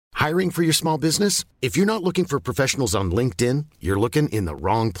Hiring for your small business? If you're not looking for professionals on LinkedIn, you're looking in the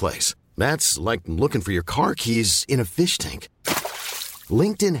wrong place. That's like looking for your car keys in a fish tank.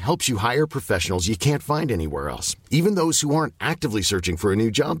 LinkedIn helps you hire professionals you can't find anywhere else, even those who aren't actively searching for a new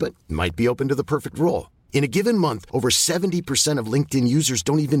job but might be open to the perfect role. In a given month, over 70% of LinkedIn users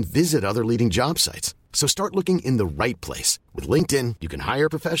don't even visit other leading job sites. So start looking in the right place. With LinkedIn, you can hire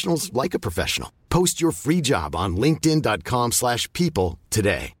professionals like a professional. Post your free job on linkedin.com/people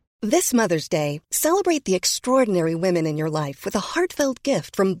today. This Mother's Day, celebrate the extraordinary women in your life with a heartfelt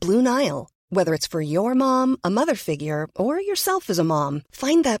gift from Blue Nile. Whether it's for your mom, a mother figure, or yourself as a mom,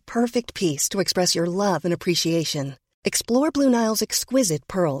 find that perfect piece to express your love and appreciation. Explore Blue Nile's exquisite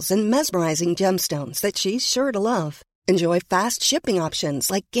pearls and mesmerizing gemstones that she's sure to love. Enjoy fast shipping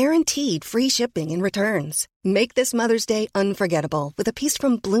options like guaranteed free shipping and returns. Make this Mother's Day unforgettable with a piece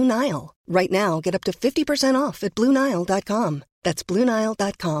from Blue Nile. Right now, get up to 50% off at BlueNile.com. That's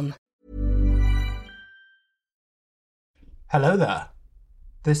BlueNile.com. Hello there.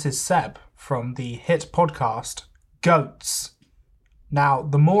 This is Seb from the hit podcast Goats. Now,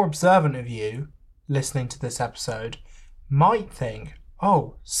 the more observant of you listening to this episode might think,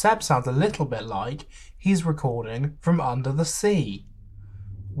 oh, Seb sounds a little bit like he's recording from under the sea.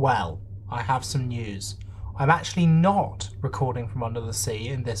 Well, I have some news. I'm actually not recording from under the sea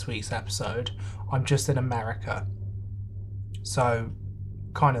in this week's episode. I'm just in America. So,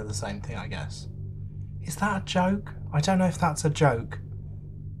 kind of the same thing, I guess. Is that a joke? I don't know if that's a joke.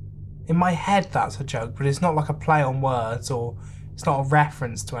 In my head, that's a joke, but it's not like a play on words, or it's not a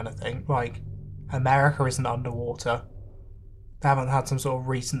reference to anything. Like, America isn't underwater. They haven't had some sort of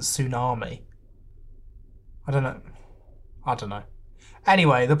recent tsunami. I don't know.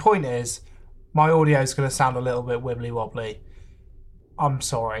 Anyway, the point is, my audio is going to sound a little bit wibbly wobbly. I'm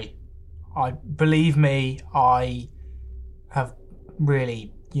sorry. Believe me, I have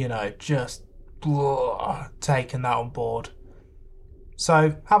really, just taken that on board.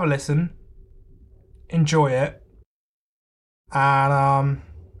 So, have a listen. Enjoy it. And, I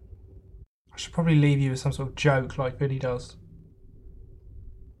should probably leave you with some sort of joke like Vinny does.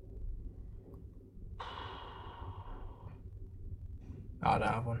 I don't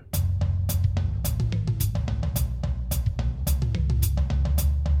have one.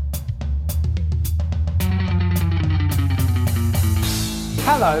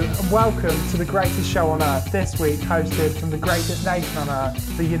 Hello and welcome to the greatest show on earth, this week hosted from the greatest nation on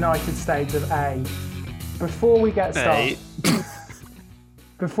earth, the United States of A. Before we get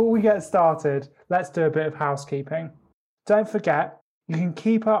started, let's do a bit of housekeeping. Don't forget, you can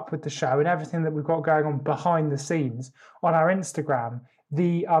keep up with the show and everything that we've got going on behind the scenes on our Instagram,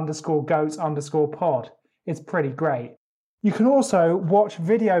 _goats_pod. It's pretty great. You can also watch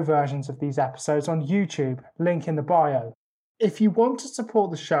video versions of these episodes on YouTube, link in the bio. If you want to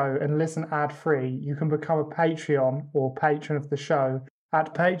support the show and listen ad-free, you can become a Patreon or patron of the show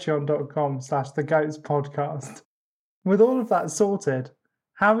at patreon.com/thegoatspodcast. With all of that sorted,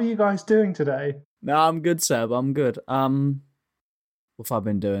 how are you guys doing today? No, I'm good, Seb. I'm good. What have I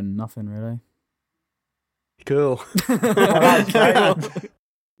been doing? Nothing really. Cool.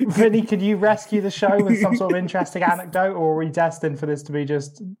 Vinny, can you rescue the show with some sort of interesting anecdote, or are we destined for this to be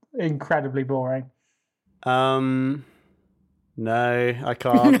just incredibly boring? No, I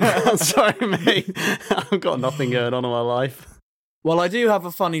can't. I'm sorry, mate. I've got nothing going on in my life. Well, I do have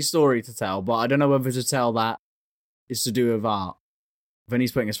a funny story to tell, but I don't know whether to tell that it's to do with art.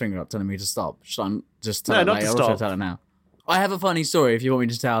 Vinny's putting his finger up, telling me to stop. Should I just tell it later, or should I tell it now? I have a funny story if you want me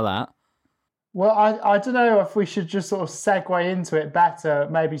to tell that. Well, I don't know if we should just sort of segue into it better,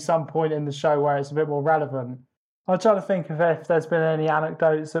 maybe some point in the show where it's a bit more relevant. I'm trying to think of if there's been any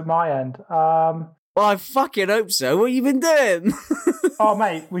anecdotes at my end. Well, I fucking hope so. What have you been doing? Oh,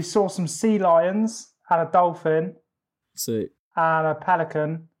 mate, we saw some sea lions and a dolphin. Sweet. And a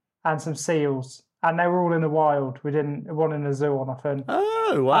pelican and some seals. And they were all in the wild. We didn't one in a zoo or nothing.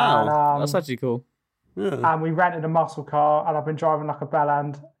 Oh, wow. That's actually cool. Yeah. And we rented a muscle car, and I've been driving like a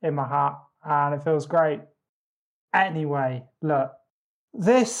bellend in my hat, and it feels great. Anyway, look,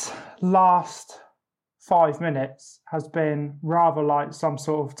 this last 5 minutes has been rather like some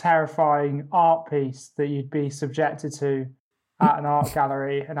sort of terrifying art piece that you'd be subjected to at an art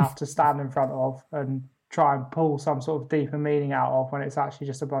gallery and have to stand in front of and try and pull some sort of deeper meaning out of when it's actually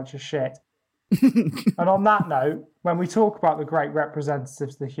just a bunch of shit. And on that note, when we talk about the great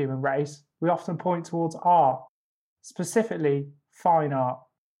representatives of the human race, we often point towards art, specifically fine art.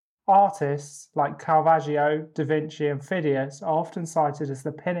 Artists like Caravaggio, Da Vinci and Phidias are often cited as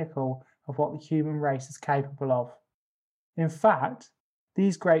the pinnacle of what the human race is capable of. In fact,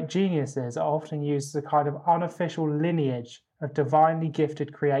 these great geniuses are often used as a kind of unofficial lineage of divinely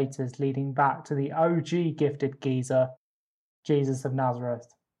gifted creators leading back to the OG gifted geezer, Jesus of Nazareth,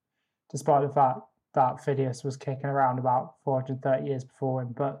 despite the fact that Phidias was kicking around about 430 years before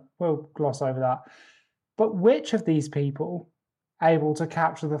him, but we'll gloss over that. But which of these people, able to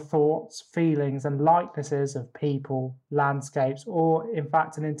capture the thoughts, feelings, and likenesses of people, landscapes, or in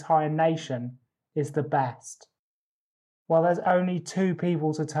fact an entire nation, is the best? Well, there's only two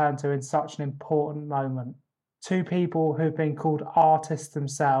people to turn to in such an important moment. Two people who've been called artists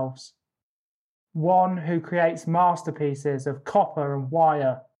themselves. One who creates masterpieces of copper and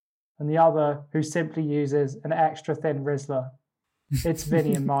wire, and the other who simply uses an extra thin Rizzler. It's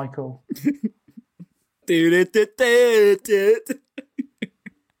Vinny and Michael. Did you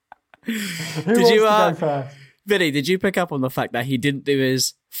go first? Vinny, did you pick up on the fact that he didn't do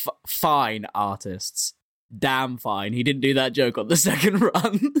his fine artists? Damn fine. He didn't do that joke on the second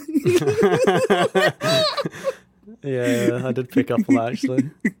run. Yeah, I did pick up on that,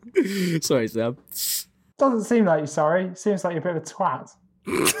 actually. Sorry, Sam. Doesn't seem like you're sorry. Seems like you're a bit of a twat.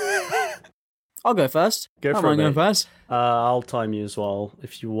 I'll go first. Go for it, going first. I'll time you as well,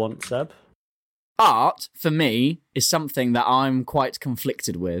 if you want, Seb. Art, for me, is something that I'm quite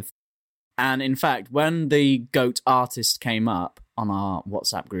conflicted with. And in fact, when the GOAT artist came up on our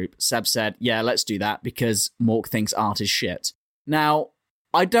WhatsApp group, Seb said, yeah, let's do that because Mork thinks art is shit. Now,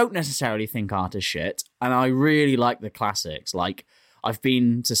 I don't necessarily think art is shit, and I really like the classics. Like, I've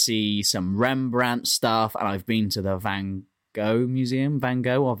been to see some Rembrandt stuff, and I've been to the Van Gogh Museum. Van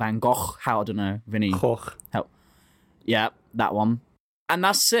Gogh or Van Gogh? How, I don't know. Vinny. Gogh. Yeah, that one. And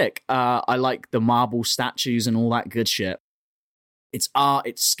that's sick. I like the marble statues and all that good shit. It's art,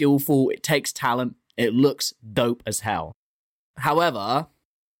 it's skillful, it takes talent, it looks dope as hell. However,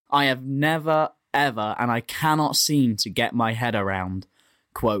 I have never, ever, and I cannot seem to get my head around,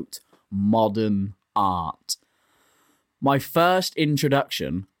 quote, modern art. My first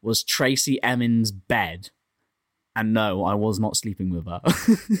introduction was Tracy Emin's Bed. And no, I was not sleeping with her.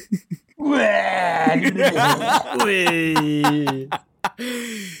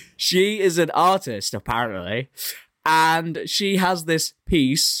 She is an artist, apparently. And she has this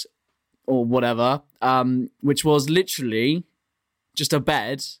piece, or whatever, which was literally just a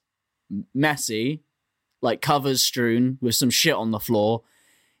bed, messy, like covers strewn, with some shit on the floor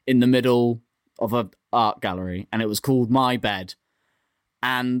in the middle of an art gallery. And it was called My Bed.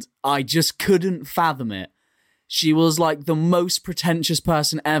 And I just couldn't fathom it. She was like the most pretentious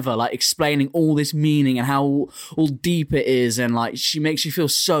person ever, like explaining all this meaning and how all deep it is. And like, she makes you feel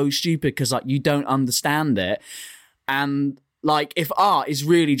so stupid because like you don't understand it. And like, if art is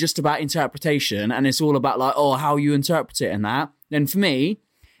really just about interpretation and it's all about like, oh, how you interpret it and that, then for me,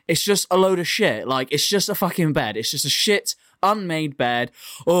 it's just a load of shit. Like, it's just a fucking bed. It's just a shit, unmade bed.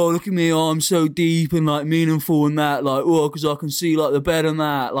 Oh, look at me. Oh, I'm so deep and like meaningful and that. Like, oh, because I can see like the bed and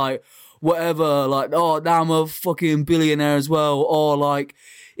that. Like, whatever, like, oh, now I'm a fucking billionaire as well, or like,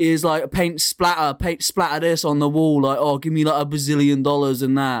 is like paint splatter this on the wall, like, oh, give me like $1 bazillion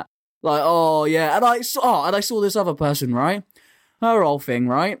and that, like, oh yeah, and I saw this other person, right, her whole thing,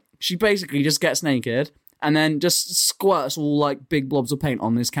 right, she basically just gets naked and then just squirts all like big blobs of paint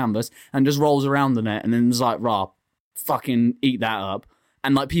on this canvas and just rolls around in it and then is like, rah, fucking eat that up,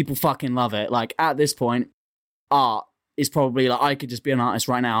 and like people fucking love it. Like at this point, art is probably like, I could just be an artist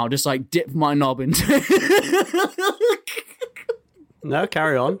right now. I'll just like dip my knob into it. No,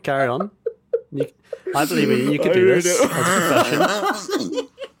 carry on. I believe in you. You can do this as a profession.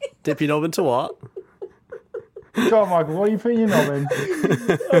 Dip your knob into what? Go on, Michael, what are you putting your knob in?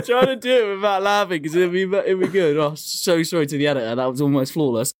 I'm trying to do it without laughing because it'd be good. Oh, so sorry to the editor. That was almost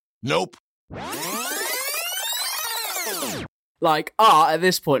flawless. Nope. Like, art at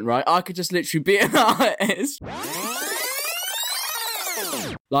this point, right? I could just literally be an artist.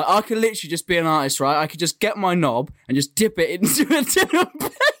 Like, I could literally just be an artist, right? I could just get my knob and just dip it into a tin of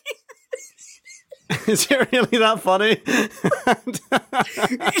paint. Is it really that funny?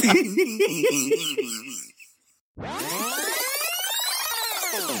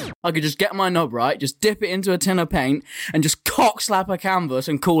 I could just get my knob, right? Just dip it into a tin of paint and just cock slap a canvas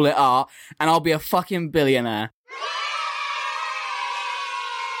and call it art, and I'll be a fucking billionaire.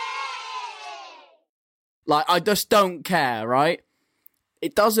 Like, I just don't care, right?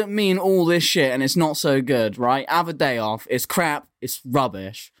 It doesn't mean all this shit and it's not so good, right? Have a day off. It's crap. It's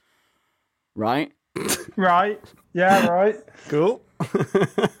rubbish. Right? Right. Yeah, right. Cool.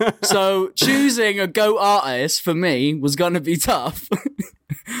 So choosing a GOAT artist for me was going to be tough.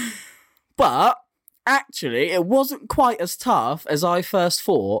 But actually, it wasn't quite as tough as I first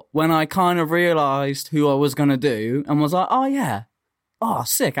thought when I kind of realised who I was going to do and was like, oh yeah. Oh,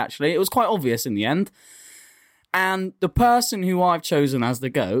 sick, actually. It was quite obvious in the end. And the person who I've chosen as the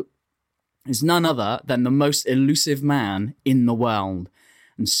GOAT is none other than the most elusive man in the world,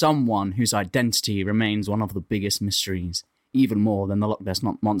 and someone whose identity remains one of the biggest mysteries, even more than the Loch Ness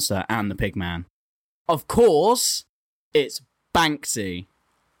Monster and the Pigman. Of course, it's Banksy.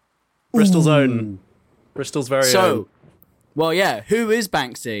 Bristol's own. Bristol's very own. So, well, yeah, who is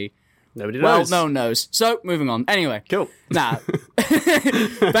Banksy? Nobody knows. Well, no one knows. So, moving on. Anyway. Cool. Now,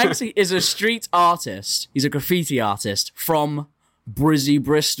 Banksy is a street artist. He's a graffiti artist from Brizzy,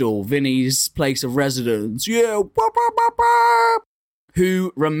 Bristol, Vinny's place of residence. Yeah.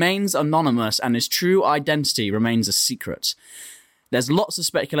 Who remains anonymous and his true identity remains a secret. There's lots of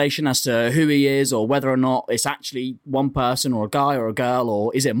speculation as to who he is or whether or not it's actually one person or a guy or a girl,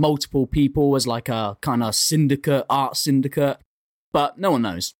 or is it multiple people as like a kind of syndicate, art syndicate, but no one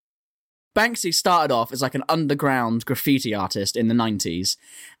knows. Banksy started off as like an underground graffiti artist in the 90s,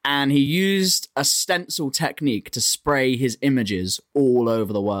 and he used a stencil technique to spray his images all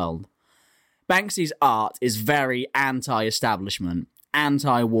over the world. Banksy's art is very anti-establishment,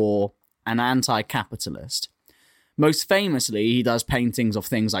 anti-war, and anti-capitalist. Most famously, he does paintings of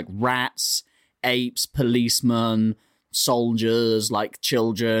things like rats, apes, policemen, soldiers, like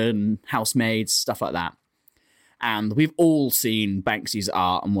children, housemaids, stuff like that. And we've all seen Banksy's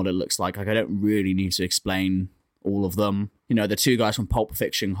art and what it looks like. I don't really need to explain all of them. You know, the two guys from Pulp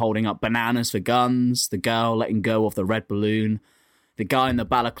Fiction holding up bananas for guns, the girl letting go of the red balloon, the guy in the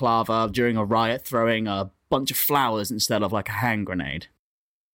balaclava during a riot throwing a bunch of flowers instead of like a hand grenade.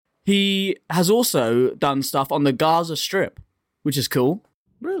 He has also done stuff on the Gaza Strip, which is cool.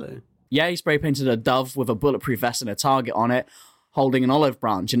 Really? Yeah, he spray painted a dove with a bulletproof vest and a target on it, holding an olive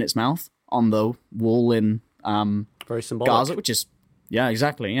branch in its mouth on the wall in very symbolic. Gaza, which is, yeah,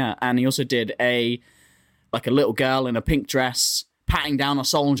 exactly, yeah. And he also did a little girl in a pink dress patting down a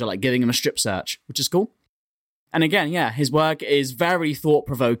soldier, like giving him a strip search, which is cool. And again, yeah, his work is very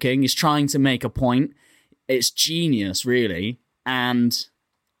thought-provoking. He's trying to make a point. It's genius, really. And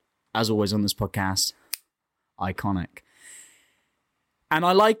as always on this podcast, iconic. And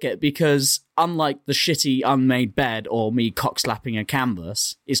I like it because, unlike the shitty unmade bed or me cock-slapping a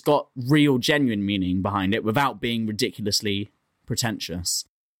canvas, it's got real, genuine meaning behind it without being ridiculously pretentious.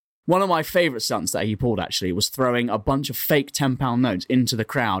 One of my favourite stunts that he pulled, actually, was throwing a bunch of fake £10 notes into the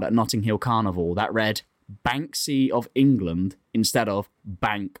crowd at Notting Hill Carnival that read Banksy of England instead of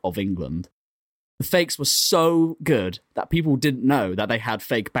Bank of England. The fakes were so good that people didn't know that they had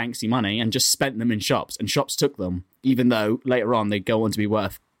fake Banksy money and just spent them in shops, and shops took them, even though later on they'd go on to be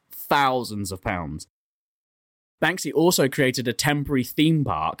worth thousands of pounds. Banksy also created a temporary theme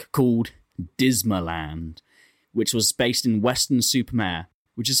park called Dismaland, which was based in Weston-super-Mare,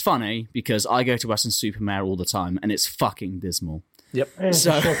 which is funny because I go to Weston-super-Mare all the time and it's fucking dismal. Yep. It's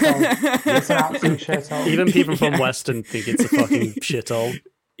a shithole. It's an absolute shithole. Even people from Weston think it's a fucking shithole.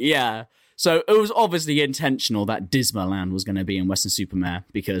 Yeah. So it was obviously intentional that Dismaland was going to be in Weston-super-Mare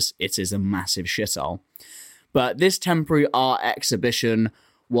because it is a massive shithole. But this temporary art exhibition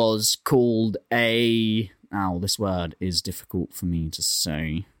was called a... Oh, this word is difficult for me to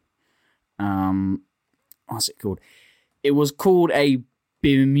say. What's it called? It was called a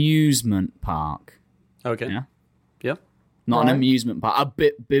bemusement park. Okay. Yeah? Yeah. Not an amusement park,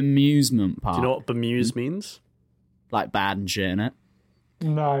 a bemusement park. Do you know what bemuse means? Like bad and shit, innit?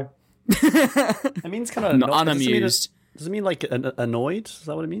 No. It means kind of not unamused. Does it mean like annoyed? Is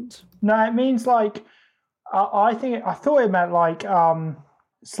that what it means? No, it means like I thought it meant like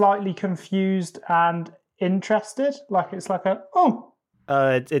slightly confused and interested. Like it's like a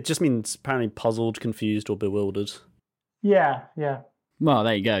it just means apparently puzzled, confused, or bewildered. Yeah. Well,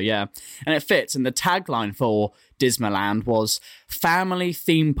 there you go, yeah. And it fits. And the tagline for Dismaland was Family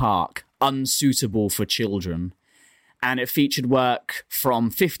Theme Park Unsuitable for Children. And it featured work from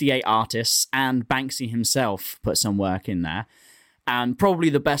 58 artists, and Banksy himself put some work in there. And probably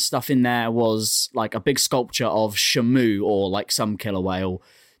the best stuff in there was like a big sculpture of Shamu, or like some killer whale,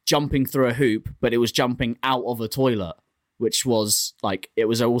 jumping through a hoop, but it was jumping out of a toilet, which was like, it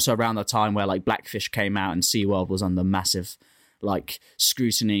was also around the time where like Blackfish came out and SeaWorld was under massive like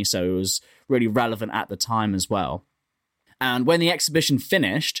scrutiny, so it was really relevant at the time as well. And when the exhibition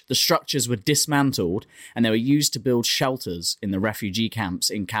finished, the structures were dismantled and they were used to build shelters in the refugee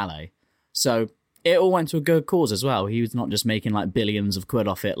camps in Calais. So it all went to a good cause as well. He was not just making like billions of quid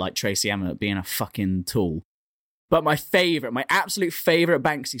off it like Tracy Emin being a fucking tool. But my absolute favourite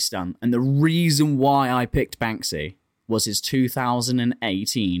Banksy stunt, and the reason why I picked Banksy, was his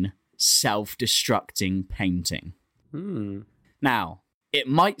 2018 self-destructing painting. Now, it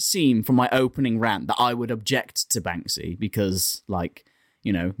might seem from my opening rant that I would object to Banksy because, like,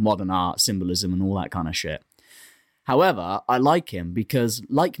 you know, modern art, symbolism and all that kind of shit. However, I like him because,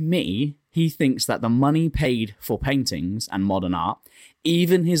 like me, he thinks that the money paid for paintings and modern art,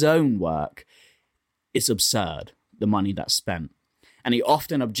 even his own work, is absurd, the money that's spent. And he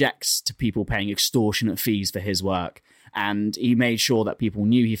often objects to people paying extortionate fees for his work. And he made sure that people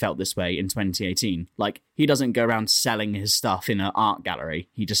knew he felt this way in 2018. Like, he doesn't go around selling his stuff in an art gallery.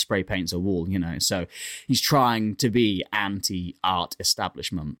 He just spray paints a wall, you know. So he's trying to be anti-art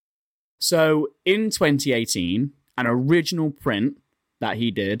establishment. So in 2018, an original print that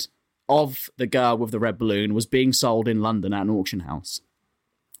he did of the girl with the red balloon was being sold in London at an auction house.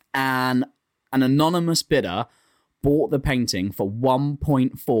 And an anonymous bidder bought the painting for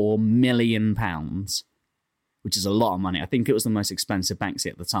 £1.4 million, which is a lot of money. I think it was the most expensive Banksy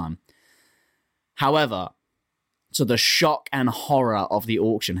at the time. However, to the shock and horror of the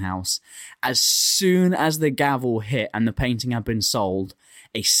auction house, as soon as the gavel hit and the painting had been sold,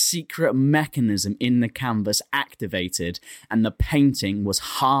 a secret mechanism in the canvas activated and the painting was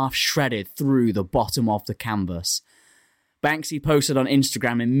half shredded through the bottom of the canvas. Banksy posted on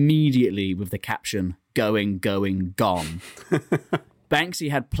Instagram immediately with the caption, "Going, going, gone."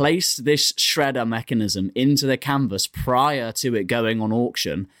 Banksy had placed this shredder mechanism into the canvas prior to it going on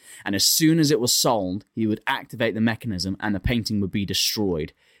auction, and as soon as it was sold, he would activate the mechanism and the painting would be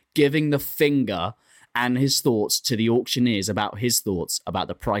destroyed, giving the finger and his thoughts to the auctioneers about his thoughts about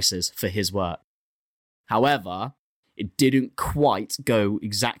the prices for his work. However, it didn't quite go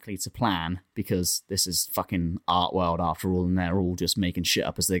exactly to plan, because this is fucking art world after all, and they're all just making shit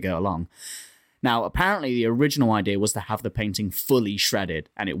up as they go along. Now, apparently the original idea was to have the painting fully shredded,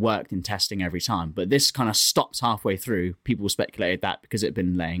 and it worked in testing every time. But this kind of stopped halfway through. People speculated that because it had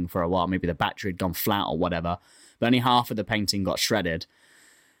been laying for a while, maybe the battery had gone flat or whatever. But only half of the painting got shredded.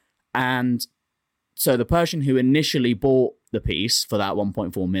 And so the person who initially bought the piece for that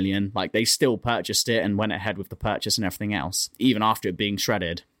 1.4 million, like, they still purchased it and went ahead with the purchase and everything else, even after it being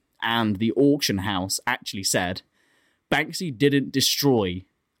shredded. And the auction house actually said, Banksy didn't destroy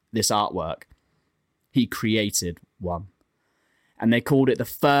this artwork. He created one. And they called it the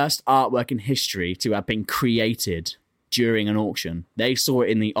first artwork in history to have been created during an auction. They saw it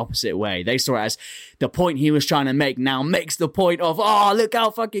in the opposite way. They saw it as the point he was trying to make now makes the point of, oh, look how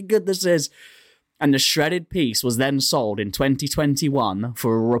fucking good this is. And the shredded piece was then sold in 2021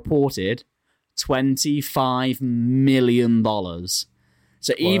 for a reported $25 million.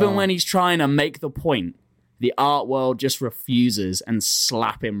 So even when he's trying to make the point, the art world just refuses and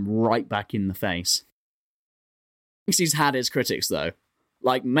slap him right back in the face. He's had his critics, though.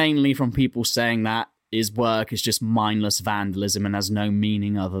 Like, mainly from people saying that his work is just mindless vandalism and has no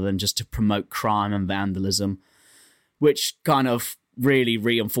meaning other than just to promote crime and vandalism, which kind of really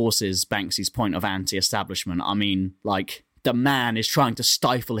reinforces Banksy's point of anti-establishment. I mean, like, the man is trying to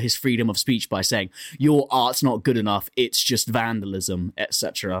stifle his freedom of speech by saying, your art's not good enough, it's just vandalism,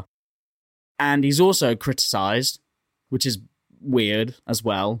 etc. And he's also criticised, which is weird as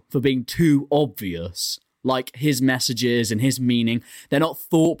well, for being too obvious. Like, his messages and his meaning, they're not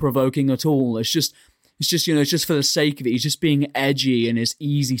thought-provoking at all. It's just, you know, it's just for the sake of it. He's just being edgy and it's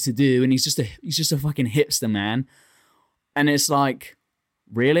easy to do, and he's just a fucking hipster, man. And it's like,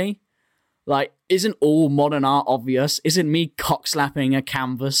 really? Like, isn't all modern art obvious? Isn't me cock-slapping a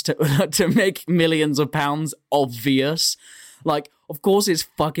canvas to make millions of pounds obvious? Like, of course it's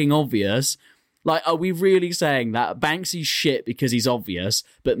fucking obvious. Like, are we really saying that Banksy's shit because he's obvious,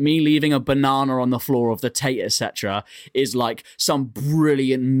 but me leaving a banana on the floor of the Tate, etc., is like some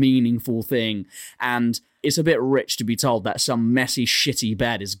brilliant, meaningful thing? And it's a bit rich to be told that some messy, shitty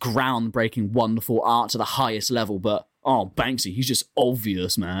bed is groundbreaking, wonderful art to the highest level, but, oh, Banksy, he's just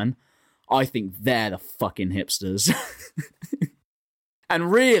obvious, man. I think they're the fucking hipsters.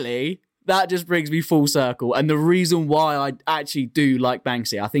 And really, that just brings me full circle. And the reason why I actually do like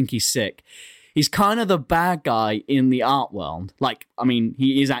Banksy, I think he's sick. He's kind of the bad guy in the art world. Like, I mean,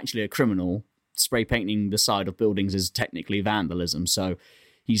 he is actually a criminal. Spray painting the side of buildings is technically vandalism. So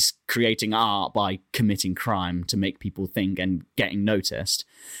he's creating art by committing crime to make people think and getting noticed.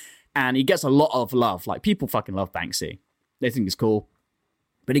 And he gets a lot of love. Like, people fucking love Banksy. They think he's cool.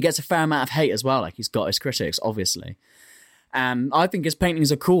 But he gets a fair amount of hate as well. Like, he's got his critics, obviously. And I think his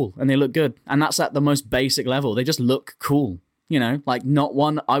paintings are cool and they look good. And that's at the most basic level. They just look cool. You know, like, not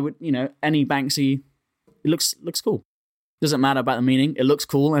one, I would, you know, any Banksy, it looks cool. Doesn't matter about the meaning. It looks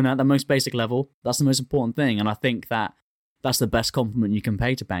cool, and at the most basic level, that's the most important thing. And I think that that's the best compliment you can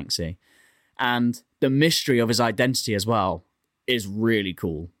pay to Banksy. And the mystery of his identity as well is really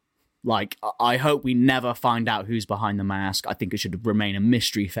cool. Like, I hope we never find out who's behind the mask. I think it should remain a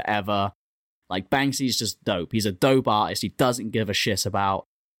mystery forever. Like, Banksy's just dope. He's a dope artist. He doesn't give a shit about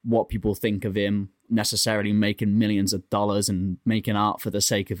what people think of him. necessarily making millions of dollars and making art for the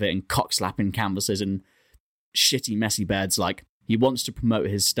sake of it and cock-slapping canvases and shitty, messy beds. Like, he wants to promote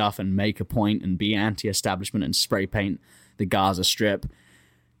his stuff and make a point and be anti-establishment and spray paint the Gaza Strip.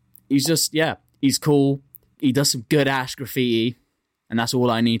 He's just, he's cool. He does some good ass graffiti, and that's all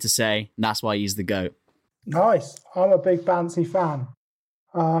I need to say. And that's why he's the GOAT. Nice. I'm a big Banksy fan.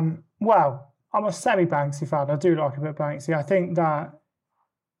 Well, I'm a semi-Banksy fan. I do like a bit of Banksy. I think that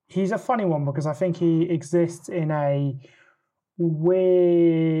he's a funny one because I think he exists in a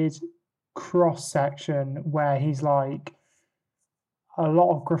weird cross-section where he's like, a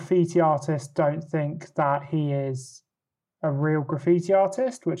lot of graffiti artists don't think that he is a real graffiti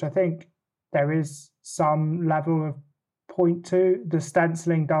artist, which I think there is some level of point to. The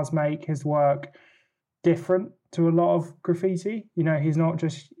stenciling does make his work different to a lot of graffiti. You know, he's not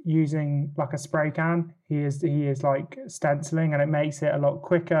just using like a spray can. He is like stenciling, and it makes it a lot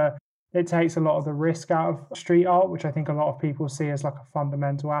quicker. It takes a lot of the risk out of street art, which I think a lot of people see as like a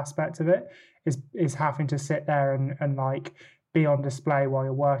fundamental aspect of it, is having to sit there and like be on display while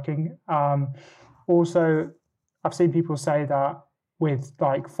you're working. Also, I've seen people say that with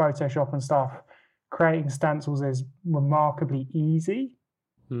like Photoshop and stuff, creating stencils is remarkably easy.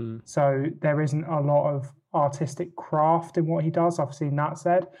 So there isn't a lot of artistic craft in what he does. I've seen that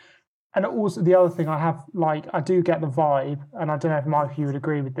said. And also the other thing I have, like, I do get the vibe, and I don't know if Mike, you would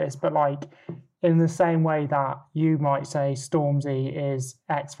agree with this, but like in the same way that you might say Stormzy is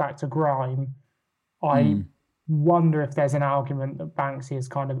X Factor grime, I wonder if there's an argument that Banksy is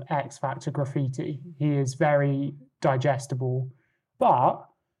kind of X Factor graffiti. He is very digestible. But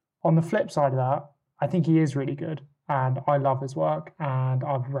on the flip side of that, I think he is really good. And I love his work, and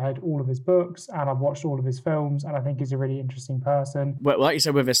I've read all of his books, and I've watched all of his films, and I think he's a really interesting person. Well, like you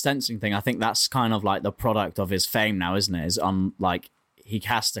said with his stenciling thing, I think that's kind of like the product of his fame now, isn't it? Is like he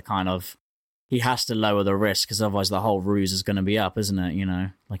has to lower the risk, because otherwise the whole ruse is going to be up, isn't it? You know,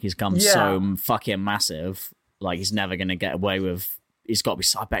 like he's become so fucking massive, like he's never going to get away with. I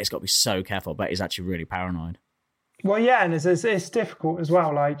bet he's got to be so careful. I bet he's actually really paranoid. Well, yeah, and it's difficult as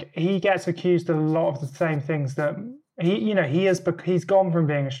well. Like he gets accused of a lot of the same things that he's gone from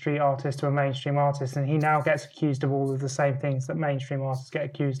being a street artist to a mainstream artist, and he now gets accused of all of the same things that mainstream artists get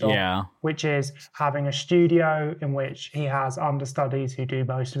accused of. Yeah. Which is having a studio in which he has understudies who do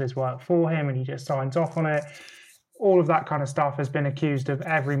most of his work for him, and he just signs off on it. All of that kind of stuff has been accused of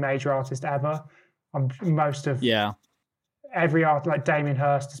every major artist ever. Every art, like Damien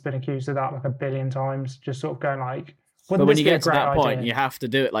Hirst, has been accused of that like a billion times, just sort of going like. But when you get to that point, you have to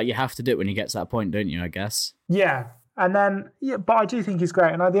do it. Like you have to do it when you get to that point, don't you? I guess. Yeah, and then but I do think he's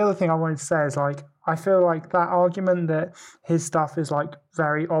great. And the other thing I wanted to say is like I feel like that argument that his stuff is like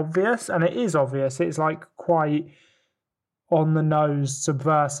very obvious, and it is obvious. It's like quite on the nose,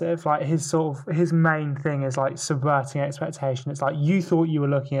 subversive. Like his main thing is like subverting expectation. It's like you thought you were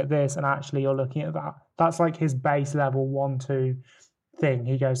looking at this, and actually you're looking at that. That's like his base level 1-2 thing.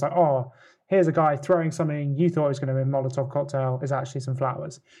 He goes like, oh, here's a guy throwing something you thought it was going to be a Molotov cocktail, is actually some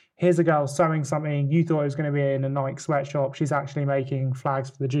flowers. Here's a girl sewing something you thought it was going to be in a Nike sweatshop, she's actually making flags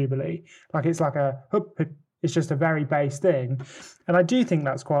for the Jubilee. Like it's like it's just a very base thing. And I do think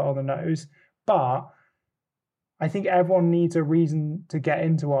that's quite on the nose, but I think everyone needs a reason to get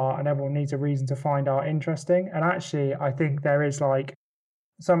into art, and everyone needs a reason to find art interesting. And actually, I think there is like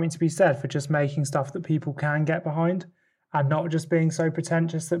something to be said for just making stuff that people can get behind, and not just being so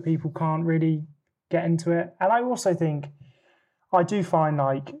pretentious that people can't really get into it. And I also think, I do find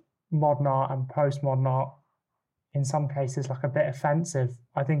like modern art and postmodern art in some cases like a bit offensive.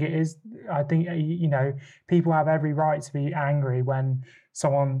 I think it is. I think, you know, people have every right to be angry when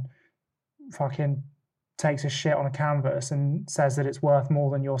someone fucking takes a shit on a canvas and says that it's worth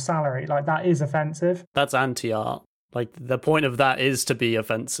more than your salary. Like that is offensive. That's anti-art. Like the point of that is to be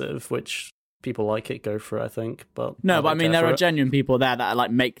offensive, which people like it go for, I think. But no, but I mean, there are genuine people there that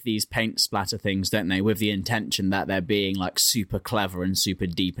like make these paint splatter things, don't they, with the intention that they're being like super clever and super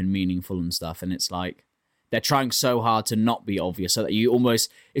deep and meaningful and stuff. And it's like they're trying so hard to not be obvious, so that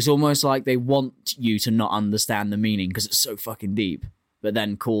it's almost like they want you to not understand the meaning because it's so fucking deep. But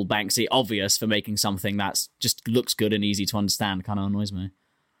then call Banksy obvious for making something that's just looks good and easy to understand. Kind of annoys me.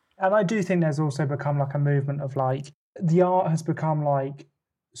 And I do think there's also become like a movement of like the art has become like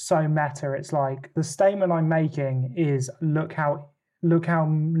so meta. It's like the statement I'm making is look how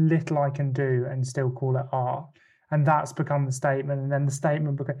little I can do and still call it art. And that's become the statement. And then the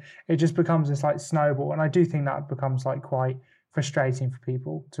statement, it just becomes this like snowball. And I do think that becomes like quite frustrating for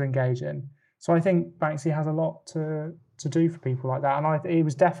people to engage in. So I think Banksy has a lot to do for people like that. And he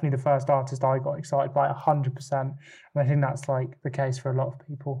was definitely the first artist I got excited by 100%. And I think that's like the case for a lot of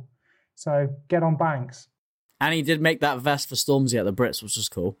people. So get on Banks. And he did make that vest for Stormzy at the Brits, which was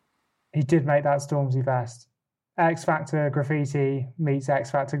cool. He did make that Stormzy vest. X Factor graffiti meets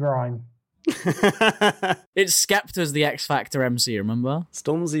X Factor grime. It's Skepta's the X Factor MC, remember?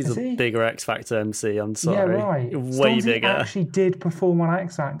 Stormzy's a bigger X Factor MC, I'm sorry. Yeah, right. Way Stormzy bigger. actually did perform on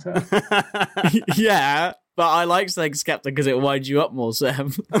X Factor. Yeah, but I like saying Skepta because it winds you up more,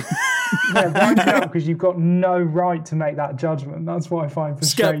 Sam. Yeah, wind you up because you've got no right to make that judgment. That's what I find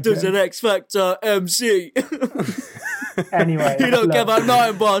frustrating. Skepta's an X Factor MC. Anyway. You don't care about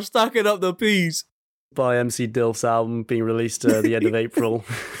 9 bars stacking up the peas. By MC Dilf's album being released at the end of April.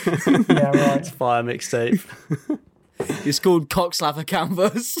 Yeah, right. It's Fire mixtape. It's called Cockslapper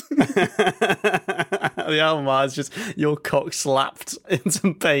Canvas. The album art is just your cock slapped in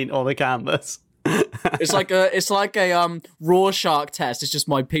some paint on a canvas. It's like a Rorschach test. It's just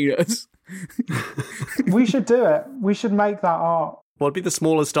my penis. We should do it. We should make that art. What'd be the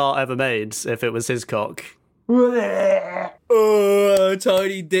smallest art ever made if it was his cock? Oh,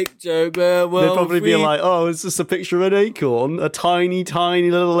 tiny dick joke, man. Well, They'd probably be like, oh, it's just a picture of an acorn. A tiny, tiny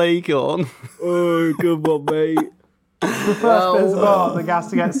little acorn. Oh, come on, mate. The first bit of art that has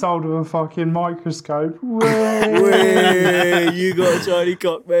to get sold with a fucking microscope. Way, you got a tiny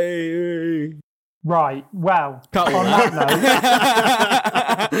cock, mate. Right, well, Cut on all that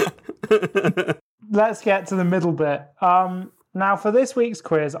note, let's get to the middle bit. Now, for this week's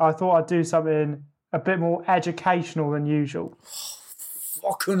quiz, I thought I'd do something a bit more educational than usual.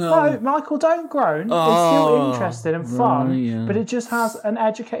 Fucking hell. No, Michael, don't groan. It's still interesting and fun, but it just has an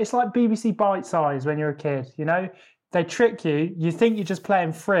It's like BBC Bite Size when you're a kid, you know? They trick you. You think you're just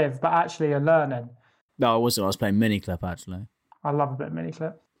playing Friv, but actually you're learning. No, I wasn't. I was playing Miniclip, actually. I love a bit of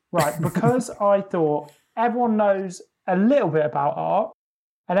Miniclip. Right, because I thought everyone knows a little bit about art,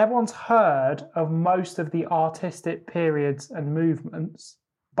 and everyone's heard of most of the artistic periods and movements,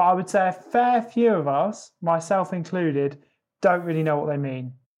 but I would say a fair few of us, myself included, don't really know what they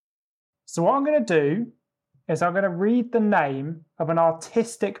mean. So what I'm going to do is I'm going to read the name of an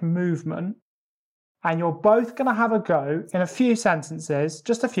artistic movement, and you're both going to have a go in a few sentences,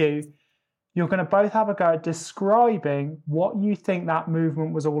 just a few. You're going to both have a go at describing what you think that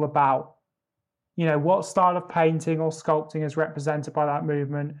movement was all about. You know, what style of painting or sculpting is represented by that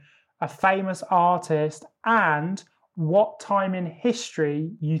movement, a famous artist, and what time in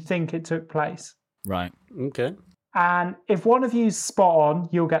history you think it took place. Right. Okay. And if one of you's spot on,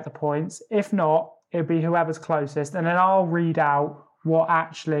 you'll get the points. If not, it'll be whoever's closest. And then I'll read out what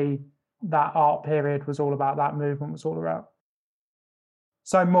actually that art period was all about, that movement was all about.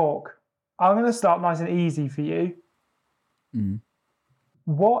 So, Mork, I'm going to start nice and easy for you.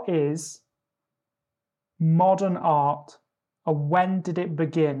 What is modern art and when did it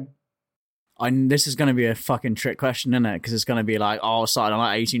begin? This is going to be a fucking trick question, isn't it? Because it's going to be like, oh, it started in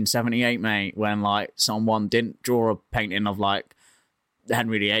like 1878, mate, when like someone didn't draw a painting of like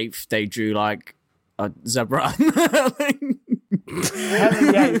Henry VIII. They drew like a zebra. Henry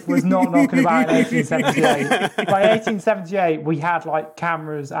VIII was not knocking about in 1878. By 1878, we had like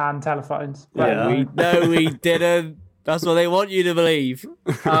cameras and telephones. Yeah. We didn't. That's what they want you to believe.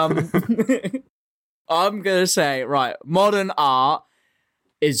 I'm going to say, right, modern art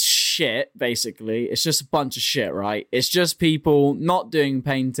is shit, basically. It's just a bunch of shit, right? It's just people not doing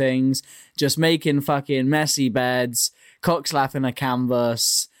paintings, just making fucking messy beds, cock slapping a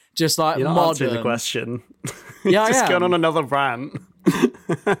canvas, just like You're not modern. answering the question. Yeah, just I am. going on another rant.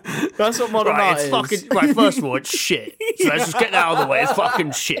 That's what modern art it's is. fucking right. First of all, it's shit. So let's just get that out of the way. It's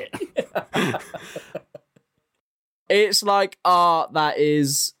fucking shit. It's like art that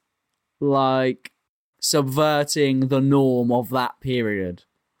is like subverting the norm of that period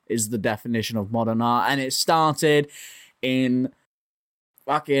is the definition of modern art, and it started in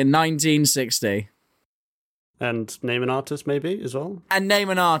fucking 1960. And name an artist, maybe, as well? And name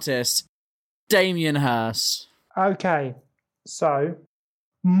an artist. Damien Hirst. Okay, so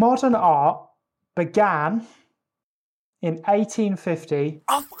modern art began in 1850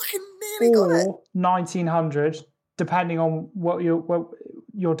 I fucking nearly got it. or 1900, depending on what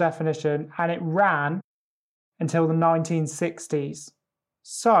your definition, and it ran until the 1960s.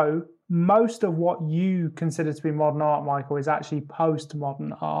 So most of what you consider to be modern art, Michael, is actually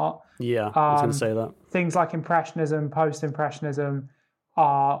postmodern art. Yeah, I was going to say that. Things like Impressionism, Post-Impressionism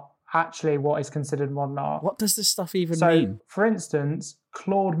are actually what is considered modern art. What does this stuff even So, mean? for instance,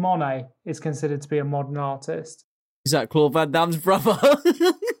 Claude Monet is considered to be a modern artist. Is that Claude Van Damme's brother?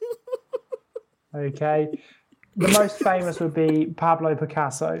 Okay. The most famous would be Pablo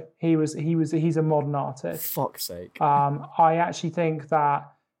Picasso. He's a modern artist. Fuck's sake. I actually think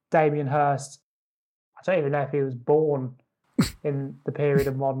that Damien Hirst, I don't even know if he was born in the period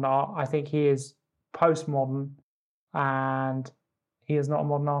of modern art. I think he is postmodern, and he is not a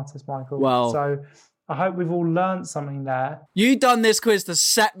modern artist, Michael. Well, so I hope we've all learned something there. You done this quiz to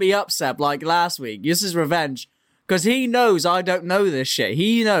set me up, Seb, like last week. This is revenge. Because he knows I don't know this shit.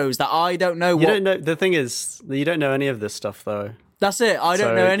 He knows that I don't know what... You don't know... The thing is, you don't know any of this stuff, though. That's it. I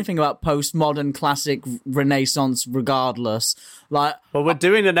don't know anything about postmodern, classic, Renaissance, regardless. Like, well, we're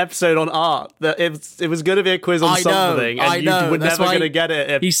doing an episode on art. It was going to be a quiz on something, and you were never going to get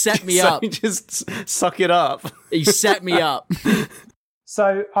it. He set me up. Just suck it up. He set me up.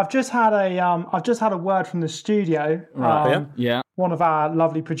 So I've just had a word from the studio. Right. Yeah. One of our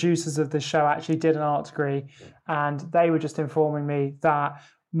lovely producers of this show actually did an art degree, and they were just informing me that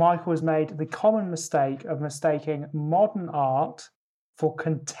Michael has made the common mistake of mistaking modern art for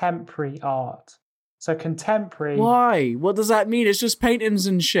contemporary art. So contemporary... Why? What does that mean? It's just paintings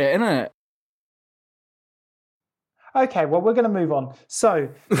and shit, isn't it? Okay, well, we're going to move on. So...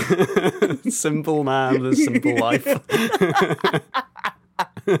 Simple man with a simple life.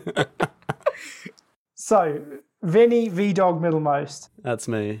 So, Vinny V-Dog Middlemost. That's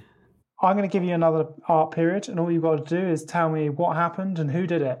me. I'm going to give you another art period, and all you've got to do is tell me what happened and who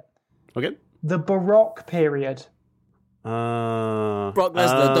did it. Okay. The Baroque period. Brock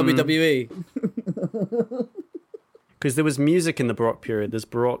Lesnar, WWE. Because there was music in the Baroque period. There's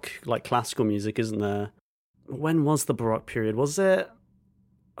Baroque, like classical music, isn't there? When was the Baroque period? Was it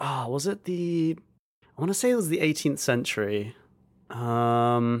I want to say it was the 18th century.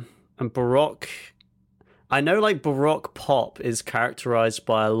 And Baroque... I know, like, Baroque pop is characterized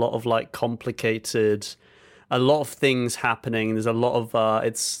by a lot of, like, complicated, a lot of things happening. There's a lot of,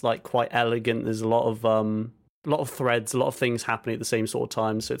 it's, like, quite elegant. There's a lot of threads, a lot of things happening at the same sort of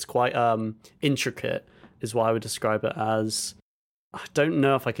time. So it's quite intricate, is what I would describe it as. I don't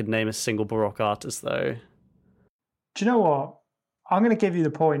know if I could name a single Baroque artist, though. Do you know what? I'm going to give you the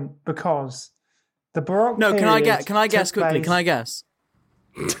point because the Baroque No, period... can I guess quickly? Place... Can I guess?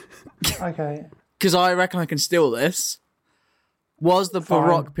 Okay. Because I reckon I can steal this. Was the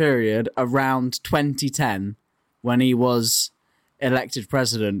Baroque period around 2010 when he was elected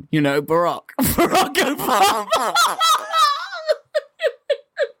president? You know, Barack Obama.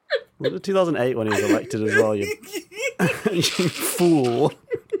 Was it 2008 when he was elected as well? You fool.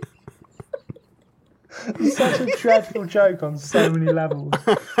 It's such a dreadful joke on so many levels.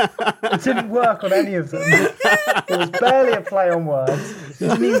 It didn't work on any of them. It was barely a play on words. You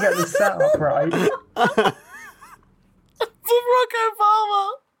didn't even get the setup right. Barack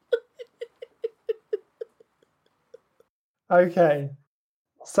Obama. Okay.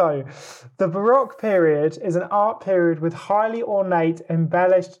 So, the Baroque period is an art period with highly ornate,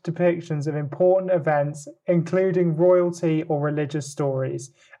 embellished depictions of important events, including royalty or religious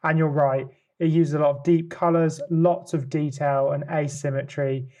stories. And you're right. It uses a lot of deep colours, lots of detail and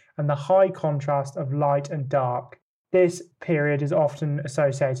asymmetry, and the high contrast of light and dark. This period is often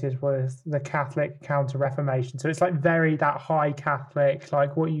associated with the Catholic Counter-Reformation. So it's like very that high Catholic,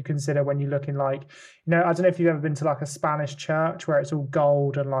 like what you consider when you're looking like, you know, I don't know if you've ever been to like a Spanish church where it's all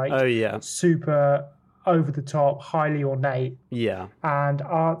gold and like super over the top, highly ornate. Yeah. And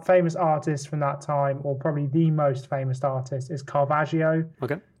our famous artists from that time, or probably the most famous artist, is Caravaggio.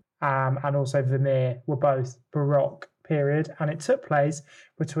 Okay. And also Vermeer were both Baroque period, and it took place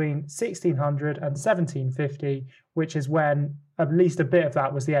between 1600 and 1750, which is when at least a bit of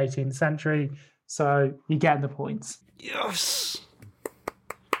that was the 18th century. So you're getting the points. Yes.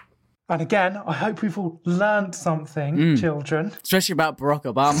 And again, I hope we've all learned something, children. Especially about Barack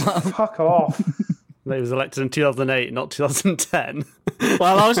Obama. Fuck off. He was elected in 2008, not 2010.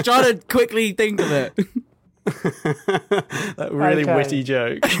 Well, I was trying to quickly think of it. That really witty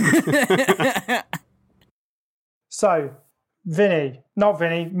joke. So,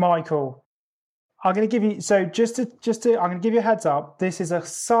 Michael. I'm going to give you I'm going to give you a heads up. This is a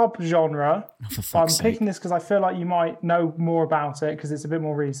subgenre. I'm picking this because I feel like you might know more about it because it's a bit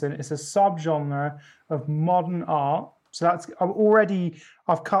more recent. It's a subgenre of modern art. So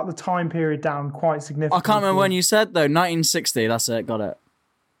I've cut the time period down quite significantly. I can't remember when you said though. 1960. That's it. Got it.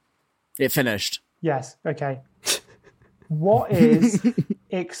 It finished. Yes. Okay. What is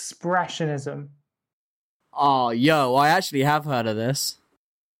expressionism? Oh, yo, I actually have heard of this.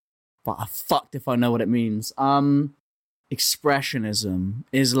 But I'm fucked if I know what it means. Expressionism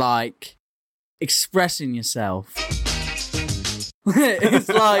is like expressing yourself. It's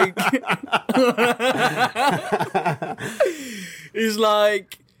like it's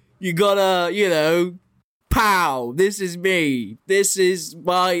like you gotta, you know, pow, this is me. This is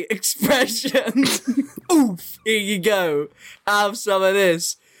my expression. Oof, here you go. Have some of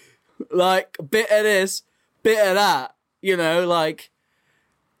this. Like, a bit of this, bit of that. you know, like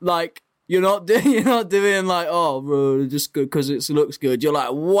you're not doing like, oh, bro, just good because it looks good. You're like,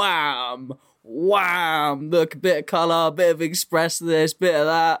 wham, look, a bit of colour, a bit of express this, bit of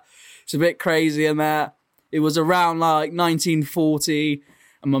that. It's a bit crazy in that. It was around like 1940,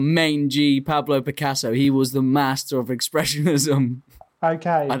 and my main G, Pablo Picasso, he was the master of expressionism.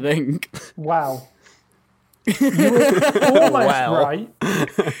 Okay. I think. Wow. You were almost right,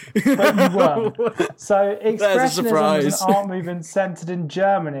 but you weren't. So expressionism is an art movement centered in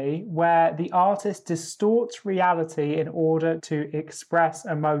Germany where the artist distorts reality in order to express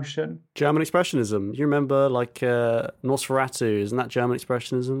emotion. German expressionism. You remember like Nosferatu? Isn't that German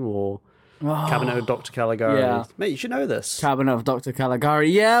expressionism? Or Cabinet of Dr. Caligari? Yeah. Mate, you should know this. Cabinet of Dr. Caligari.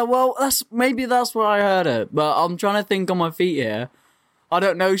 Yeah, well, that's where I heard it, but I'm trying to think on my feet here. I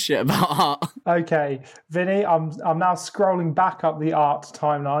don't know shit about art. Okay, Vinny, I'm now scrolling back up the art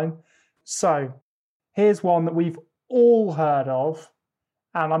timeline. So, here's one that we've all heard of,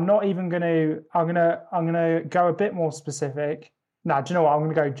 and I'm not even going to. I'm gonna go a bit more specific. Nah, do you know what? I'm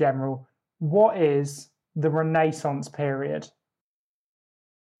going to go general. What is the Renaissance period?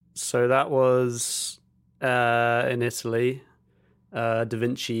 So that was in Italy. Da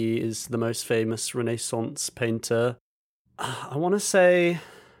Vinci is the most famous Renaissance painter. I want to say,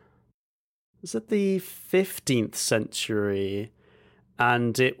 was it the 15th century?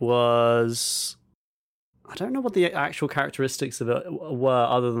 And it was, I don't know what the actual characteristics of it were,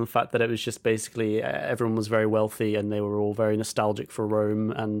 other than the fact that it was just basically everyone was very wealthy and they were all very nostalgic for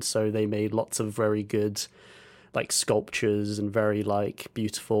Rome. And so they made lots of very good, like, sculptures and very, like,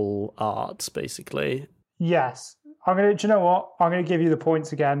 beautiful art, basically. Yes. Do you know what? I'm going to give you the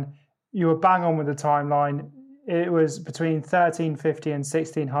points again. You were bang on with the timeline. It was between 1350 and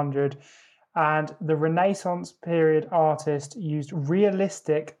 1600, and the Renaissance period artist used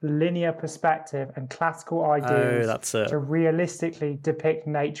realistic linear perspective and classical ideas to realistically depict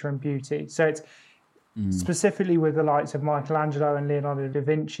nature and beauty. So it's specifically with the likes of Michelangelo and Leonardo da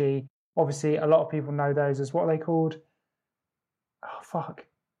Vinci. Obviously, a lot of people know those as what are they called? Oh, fuck.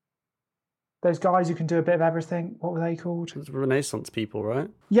 Those guys who can do a bit of everything. What were they called? Renaissance people, right?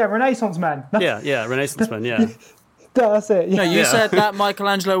 Yeah, Renaissance men. Yeah, Renaissance men, yeah. That's it. Yeah. No, you said that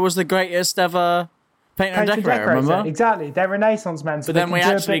Michelangelo was the greatest ever painter and decorator, remember? Exactly. They're Renaissance men. So but then we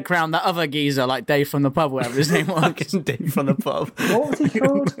actually crowned that other geezer, like Dave from the pub, whatever his name was. Dave from the pub. What was he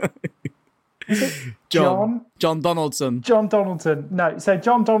called? Was it John Donaldson. John Donaldson. No, so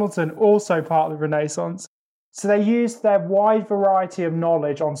John Donaldson, also part of the Renaissance. So they used their wide variety of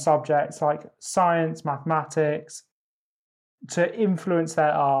knowledge on subjects like science, mathematics, to influence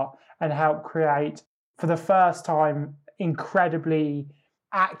their art and help create, for the first time, incredibly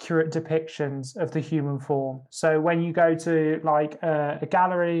accurate depictions of the human form. So when you go to like a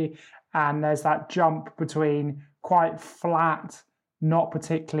gallery and there's that jump between quite flat, not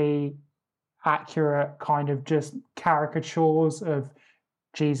particularly accurate kind of just caricatures of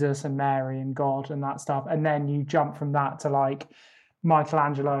Jesus and Mary and God and that stuff, and then you jump from that to like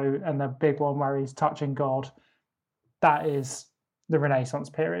Michelangelo and the big one where he's touching God. That is the Renaissance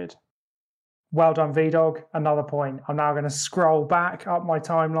period. Well done, VDog. Another point. I'm now going to scroll back up my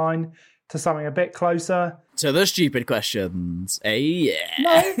timeline to something a bit closer. So the stupid questions.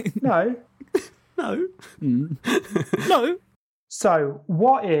 Yeah. No. No. So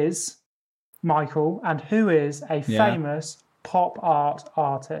what is, Michael, and who is a famous pop art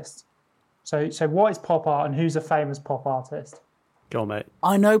artist? So what is pop art and who's a famous pop artist? Go on, mate.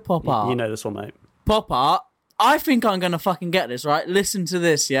 I know pop art. You know this one, mate. Pop art. I think I'm going to fucking get this, right? Listen to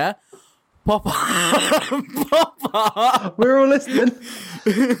this, yeah? Pop art. Pop art. We're all listening.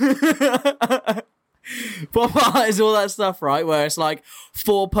 Pop art is all that stuff, right? Where it's like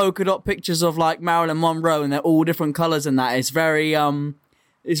 4 polka dot pictures of like Marilyn Monroe and they're all different colours and that. It's very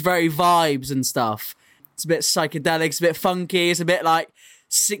vibes and stuff. It's a bit psychedelic, it's a bit funky, it's a bit like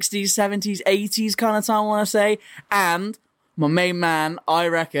 60s, 70s, 80s kind of time, I want to say. And my main man, I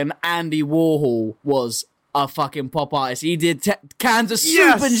reckon, Andy Warhol was a fucking pop artist. He did cans of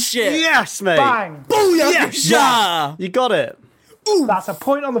soup and shit. Yes, mate. Bang. Booyah! Yes. You got it. Ooh. That's a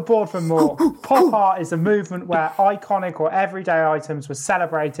point on the board for more. Pop art is a movement where iconic or everyday items were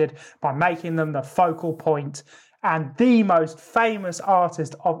celebrated by making them the focal point. And the most famous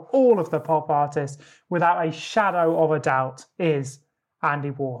artist of all of the pop artists, without a shadow of a doubt, is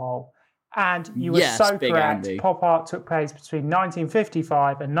Andy Warhol. And you were so correct. Andy. Pop art took place between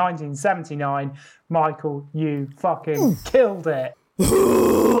 1955 and 1979. Michael, you fucking killed it. There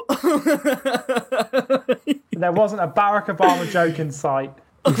wasn't a Barack Obama joke in sight.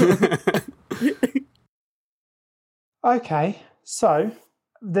 Okay, so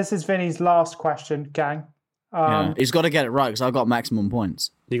this is Vinny's last question, gang. Yeah. He's got to get it right because I got maximum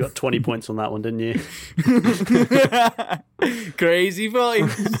points. You got 20 points on that one, didn't you? Crazy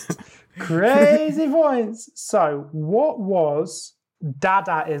points. Crazy points. So, what was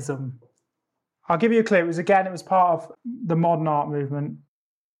Dadaism? I'll give you a clue. It was part of the modern art movement.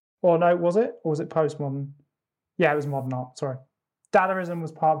 Or no, was it? Or was it postmodern? Yeah, it was modern art. Sorry. Dadaism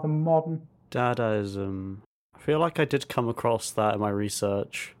was part of the modern... Dadaism. I feel like I did come across that in my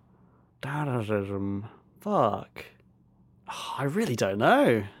research. Dadaism. Fuck. Oh, I really don't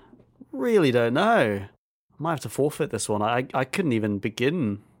know. I might have to forfeit this one. I couldn't even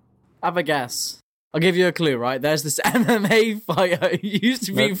begin. Have a guess. I'll give you a clue, right? There's this MMA fighter who used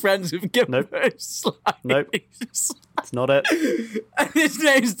to be friends with Gimbo Slice. Nope. It's not it. And his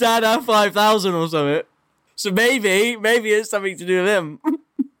name's Dada 5000 or something. So maybe it's something to do with him.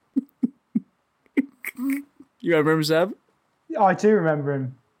 You remember him, Seb? I do remember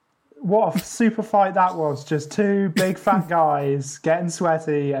him. What a super fight that was. Just two big fat guys getting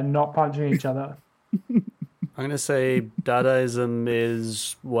sweaty and not punching each other. I'm going to say Dadaism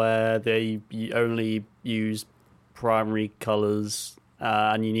is where they only use primary colours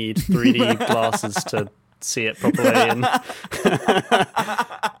and you need 3D glasses to see it properly. And I'm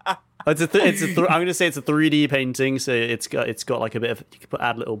going to say it's a 3D painting, so it's got like a bit of, you can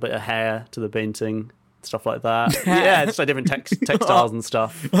add a little bit of hair to the painting, stuff like that. Yeah, it's like different textiles and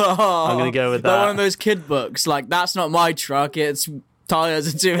stuff. I'm going to go with that. Like one of those kid books, like that's not my truck, it's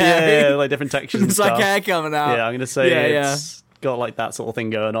tires are too heavy. Yeah, like different textures. It's like hair coming out. Yeah, I'm gonna say it's got like that sort of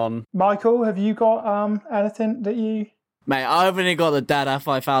thing going on. Michael, have you got anything that you... Mate, I've only got the Dada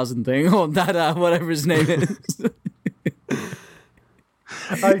 5000 thing, or Dada, whatever his name is.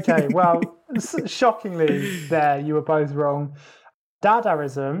 Okay, well, shockingly there, you were both wrong.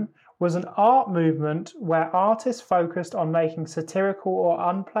 Dadaism was an art movement where artists focused on making satirical or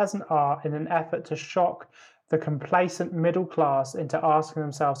unpleasant art in an effort to shock the complacent middle class into asking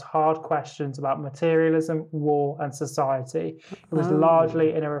themselves hard questions about materialism, war, and society. It was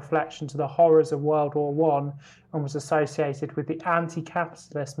largely in a reflection to the horrors of World War I and was associated with the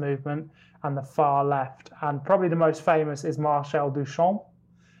anti-capitalist movement and the far left. And probably the most famous is Marcel Duchamp.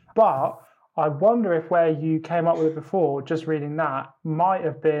 But I wonder if where you came up with it before, just reading that, might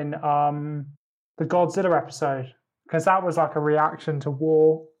have been the Godzilla episode, because that was like a reaction to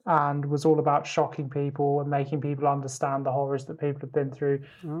war and was all about shocking people and making people understand the horrors that people have been through.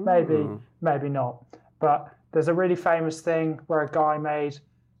 Maybe not. But there's a really famous thing where a guy made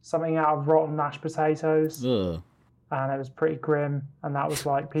something out of rotten mashed potatoes. Ugh. And it was pretty grim. And that was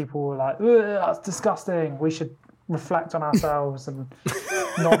like, people were like, that's disgusting. We should reflect on ourselves and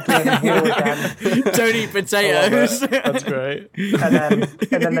not get in war again. Don't eat potatoes. That's great. And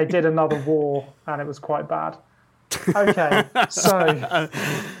then they did another war and it was quite bad. Okay, so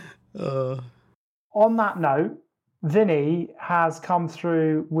on that note, Vinny has come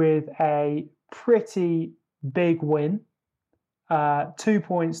through with a pretty big win, 2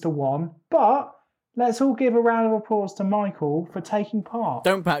 points to 1. But let's all give a round of applause to Michael for taking part.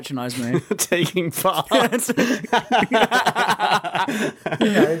 Don't patronise me. Taking part.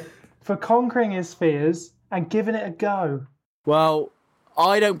 For conquering his fears and giving it a go. Well,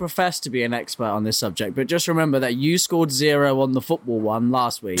 I don't profess to be an expert on this subject, but just remember that you scored 0 on the football one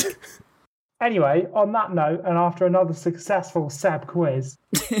last week. Anyway, on that note, and after another successful Seb quiz,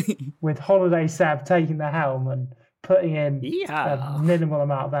 with Holiday Seb taking the helm and putting in a minimal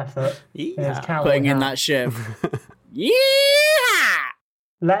amount of effort in his cowboy putting in hat. that shift. Yeah!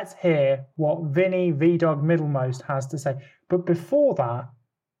 Let's hear what Vinny V-Dog Middlemost has to say. But before that,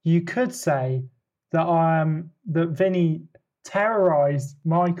 you could say that that Vinny terrorised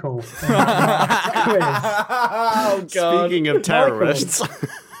Michael in that quiz. Oh, God. Speaking of terrorists.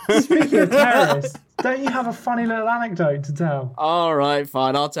 Speaking of terrorists, don't you have a funny little anecdote to tell? All right,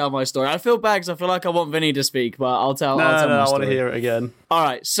 fine. I'll tell my story. I feel bad because I feel like I want Vinny to speak, but I'll tell my story. I want to hear it again. All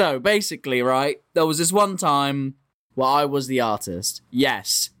right, so basically, right, there was this one time where I was the artist.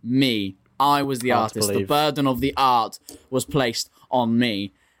 Yes, me. I was the artist. The burden of the art was placed on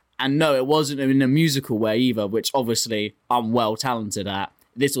me. And no, it wasn't in a musical way either, which obviously I'm well talented at.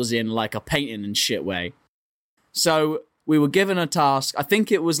 This was in like a painting and shit way. So we were given a task. I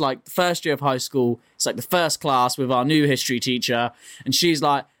think it was like the first year of high school. It's like the first class with our new history teacher. And she's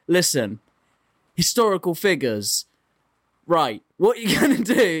like, listen, historical figures. Right, what you're going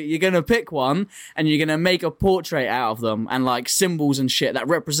to do, you're going to pick one and you're going to make a portrait out of them and like symbols and shit that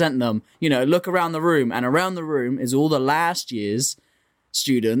represent them. You know, look around the room, and around the room is all the last year's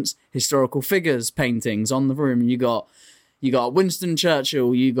students' historical figures paintings on the room. You got Winston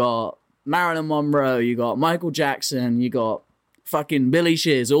Churchill, you got Marilyn Monroe, you got Michael Jackson, you got fucking Billy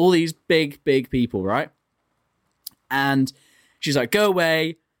Shears, all these big people, right? And she's like, go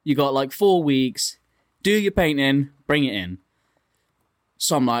away. You got like 4 weeks. Do your painting. Bring it in.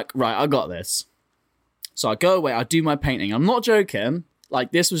 So I'm like, right, I got this. So I go away. I do my painting. I'm not joking.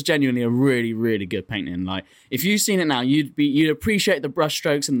 Like, this was genuinely a really, really good painting. Like, if you've seen it now, you'd appreciate the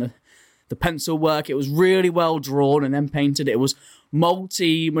brushstrokes and the pencil work. It was really well drawn and then painted. It was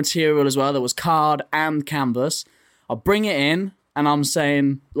multi-material as well. There was card and canvas. I bring it in and I'm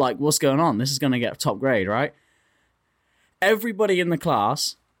saying, like, what's going on? This is going to get a top grade, right? Everybody in the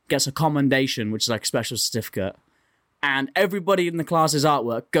class gets a commendation, which is like a special certificate. And everybody in the class's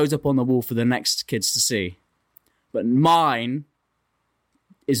artwork goes up on the wall for the next kids to see. But mine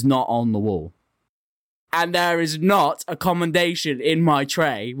is not on the wall. And there is not a commendation in my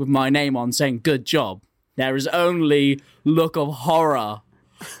tray with my name on saying, good job. There is only look of horror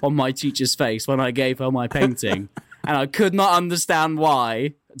on my teacher's face when I gave her my painting. And I could not understand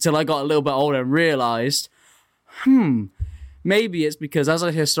why until I got a little bit older and realised, maybe it's because as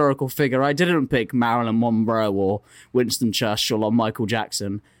a historical figure, I didn't pick Marilyn Monroe or Winston Churchill or Michael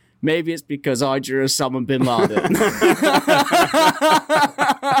Jackson. Maybe it's because I drew Osama bin Laden.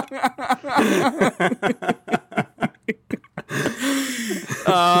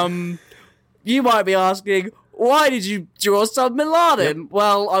 You might be asking, why did you draw Osama bin Laden? Yep.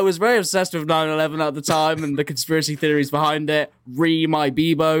 Well, I was very obsessed with 9/11 at the time and the conspiracy theories behind it. My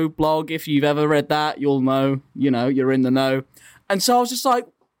Bebo blog, if you've ever read that, you'll know, you're in the know. And so I was just like,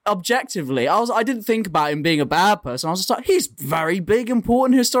 objectively, I didn't think about him being a bad person. I was just like, he's a very big,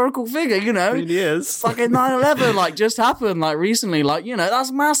 important historical figure, He really is. Fucking 9/11, like, just happened, like, recently. Like,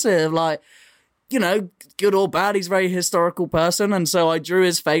 that's massive. Like, good or bad, he's a very historical person. And so I drew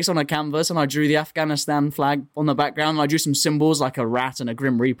his face on a canvas and I drew the Afghanistan flag on the background. And I drew some symbols like a rat and a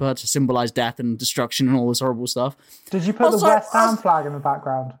Grim Reaper to symbolize death and destruction and all this horrible stuff. Did you put the West Ham flag in the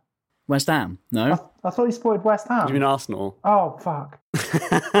background? West Ham? No. I thought you supported West Ham. You mean Arsenal? Oh, fuck.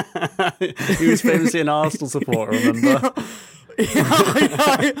 He was famously an Arsenal supporter, remember?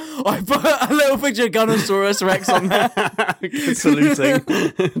 I put a little picture of Gunnosaurus Rex on there.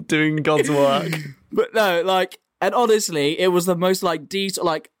 Saluting, doing God's work. But no, like, and honestly, it was the most, like, detail,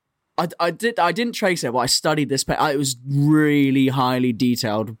 like, I didn't trace it, but I studied this. It was really highly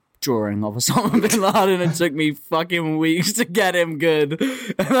detailed drawing of Osama bin Laden. It took me fucking weeks to get him good.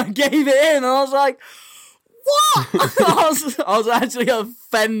 And I gave it in, and I was like, what? I was actually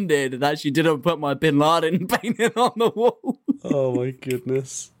offended that she didn't put my bin Laden painting on the wall. Oh my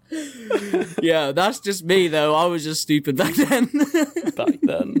goodness. Yeah, that's just me though. I was just stupid back then.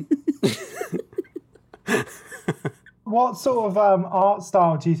 What sort of art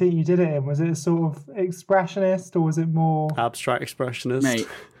style do you think you did it in? Was it sort of expressionist or was it more... Abstract expressionist? Mate,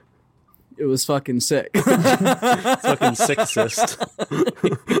 it was fucking sick. Fucking sexist.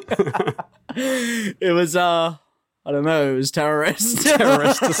 It was, I don't know, it was terrorist.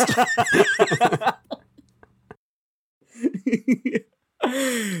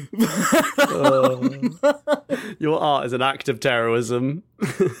 Your art is an act of terrorism.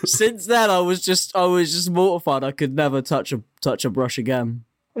 Since then, I was just mortified. I could never touch a brush again.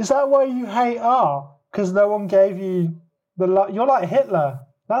 Is that why you hate art? Because no one gave you you're like Hitler.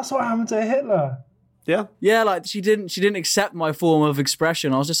 That's what happened to Hitler. Yeah, like she didn't accept my form of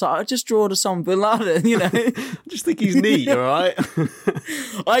expression. I was just like, I just draw Osama bin Laden, I just think he's neat, all right?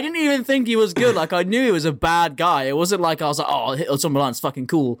 I didn't even think he was good. Like, I knew he was a bad guy. It wasn't like I was like, oh, Osama bin Laden's fucking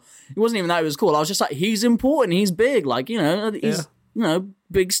cool. It wasn't even that he was cool. I was just like, he's important. He's big. Like, he's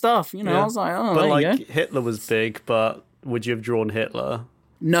big stuff. I was like, oh, but there you go. Hitler was big, but would you have drawn Hitler?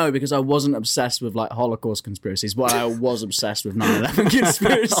 No, because I wasn't obsessed with like Holocaust conspiracies, but I was obsessed with 9/11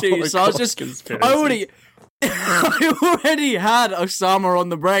 conspiracies. So I was just, I already had Osama on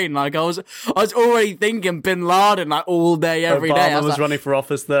the brain. Like I was already thinking Bin Laden like all day, every day. Obama was running for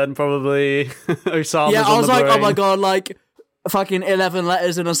office then, probably. Osama. Yeah, I was like, oh my god, like fucking 11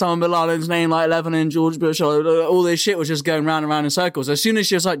 letters in Osama bin Laden's name, like 11 in George Bush. All this shit was just going round and round in circles. As soon as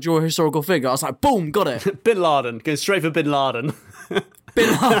she was like, draw a historical figure, I was like, boom, got it. Bin Laden, go straight for Bin Laden.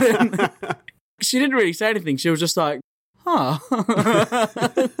 Bin Laden. She didn't really say anything. She was just like, huh.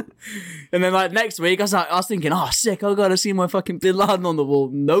 And then like next week, I was thinking, oh, sick, I gotta see my fucking Bin Laden on the wall.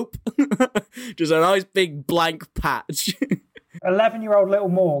 Nope. Just a nice big blank patch. 11-year-old little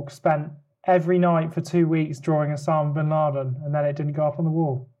Morg spent every night for 2 weeks drawing Osama bin Laden, and then it didn't go up on the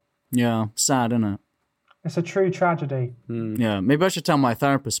wall. Yeah, sad, isn't it? It's a true tragedy. Yeah, maybe I should tell my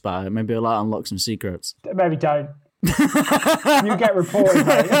therapist about it. Maybe I'll unlock some secrets. Maybe don't. You get reported,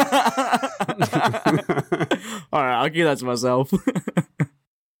 mate. Alright, I'll keep that to myself.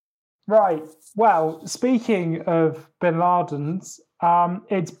 Right. Well, speaking of bin Ladens,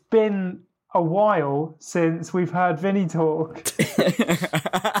 it's been a while since we've heard Vinny talk.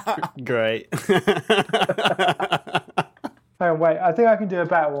 Great. Oh, wait, I think I can do a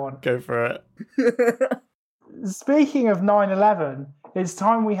better one. Go for it. Speaking of 9/11, it's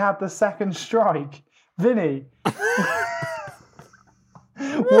time we had the second strike. Vinny.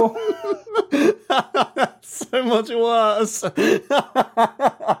 Well, so much worse.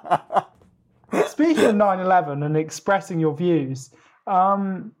 speaking of 9/11 and expressing your views,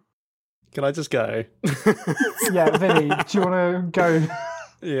 can I just go? Yeah, Vinny, do you want to go?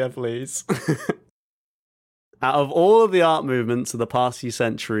 Yeah, please. Out of all of the art movements of the past few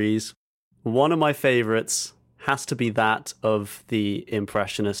centuries, one of my favourites has to be that of the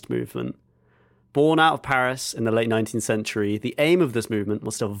Impressionist movement. Born out of Paris in the late 19th century, the aim of this movement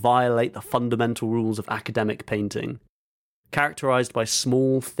was to violate the fundamental rules of academic painting. Characterised by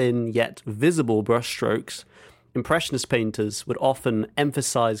small, thin, yet visible brushstrokes, Impressionist painters would often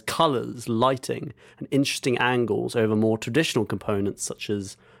emphasise colours, lighting, and interesting angles over more traditional components such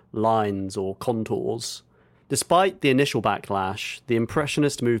as lines or contours. Despite the initial backlash, the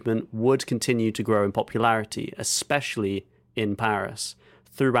Impressionist movement would continue to grow in popularity, especially in Paris,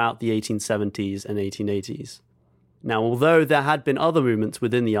 throughout the 1870s and 1880s. Now, although there had been other movements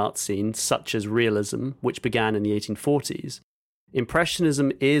within the art scene, such as Realism, which began in the 1840s,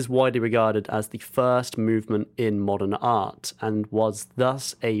 Impressionism is widely regarded as the first movement in modern art and was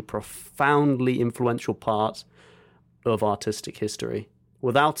thus a profoundly influential part of artistic history.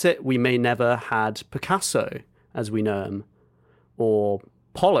 Without it, we may never had Picasso as we know him, or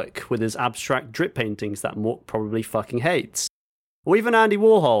Pollock with his abstract drip paintings that Mork probably fucking hates, or even Andy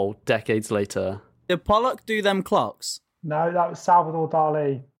Warhol decades later. Did Pollock do them clocks? No, that was Salvador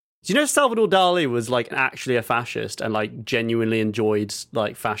Dali. Do you know Salvador Dali was like actually a fascist and like genuinely enjoyed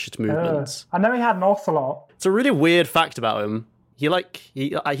like fascist movements? I know he had an ocelot. It's a really weird fact about him. He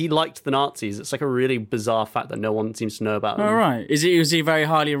liked the Nazis. It's like a really bizarre fact that no one seems to know about him. All right. Was he very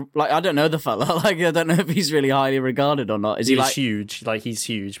highly, like, I don't know the fella. Like, I don't know if he's really highly regarded or not. Is he like huge? Like, he's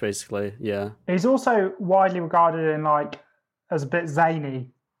huge, basically. Yeah. He's also widely regarded in like as a bit zany.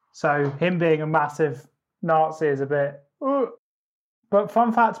 So him being a massive Nazi is a bit. But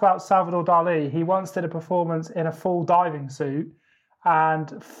fun fact about Salvador Dali: he once did a performance in a full diving suit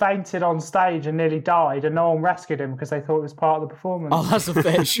and fainted on stage and nearly died, and no one rescued him because they thought it was part of the performance. Oh, that's a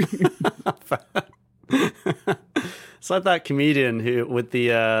fish. It's like that comedian who with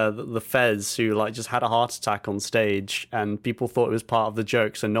the Fez who like just had a heart attack on stage, and people thought it was part of the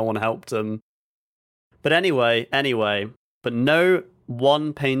joke, so no one helped him. But anyway, but no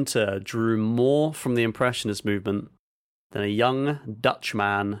one painter drew more from the Impressionist movement than a young Dutch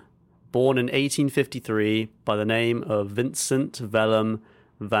man born in 1853 by the name of Vincent Willem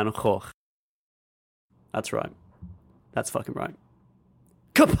van Gogh. That's right. That's fucking right.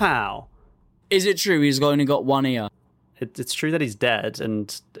 Kapow! Is it true he's only got one ear? It's true that he's dead,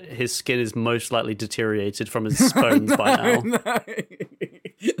 and his skin is most likely deteriorated from his bones by now. No.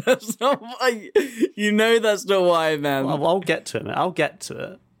 That's not why. You know that's not why, man. I'll get to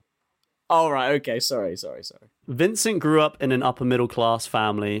it. All right, okay, sorry. Vincent grew up in an upper middle class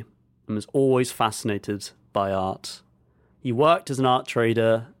family and was always fascinated by art. He worked as an art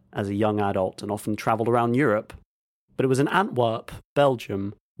trader as a young adult and often travelled around Europe, but it was in Antwerp,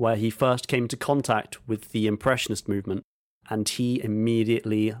 Belgium, where he first came into contact with the Impressionist movement, and he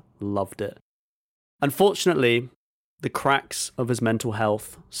immediately loved it. Unfortunately, the cracks of his mental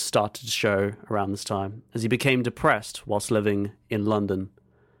health started to show around this time, as he became depressed whilst living in London.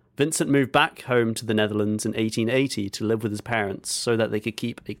 Vincent moved back home to the Netherlands in 1880 to live with his parents so that they could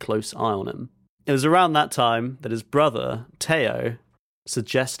keep a close eye on him. It was around that time that his brother, Theo,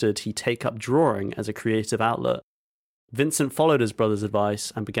 suggested he take up drawing as a creative outlet. Vincent followed his brother's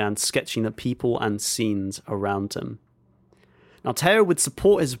advice and began sketching the people and scenes around him. Now, Theo would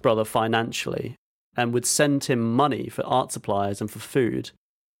support his brother financially and would send him money for art supplies and for food.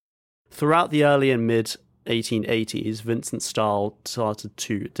 Throughout the early and mid-1880s, Vincent's style started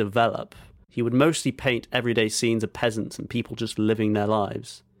to develop. He would mostly paint everyday scenes of peasants and people just living their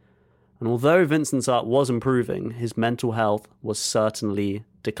lives. And although Vincent's art was improving, his mental health was certainly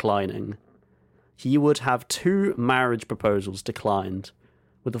declining. He would have 2 marriage proposals declined,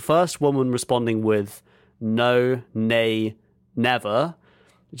 with the first woman responding with no, nay, never,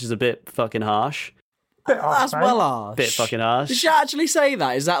 which is a bit fucking harsh. That's well harsh. Bit fucking harsh. Did she actually say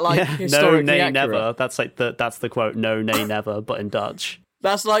that? Is that like historically no, nay, accurate? never. That's like that's the quote, no, nay, never, but in Dutch.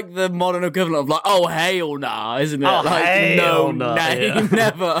 That's like the modern equivalent of like, oh, hell nah, isn't it? Oh, like, hell no, nah, nay, yeah.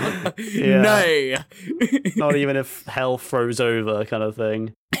 never, Yeah. nay. Not even if hell froze over kind of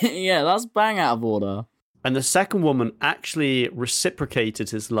thing. Yeah, that's bang out of order. And the second woman actually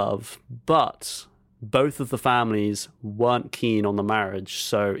reciprocated his love, but both of the families weren't keen on the marriage.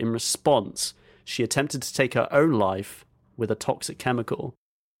 So in response, she attempted to take her own life with a toxic chemical.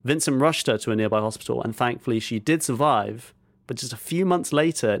 Vincent rushed her to a nearby hospital, and thankfully she did survive. But just a few months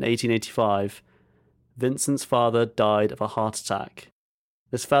later, in 1885, Vincent's father died of a heart attack.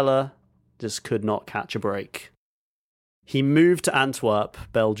 This fella just could not catch a break. He moved to Antwerp,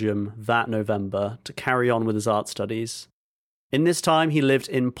 Belgium, that November to carry on with his art studies. In this time, he lived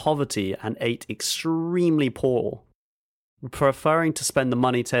in poverty and ate extremely poor, preferring to spend the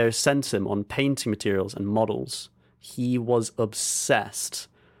money Theo sent him on painting materials and models. He was obsessed.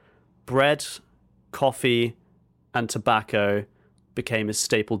 Bread, coffee, and tobacco became his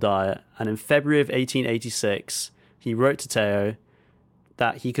staple diet, and in February of 1886, he wrote to Theo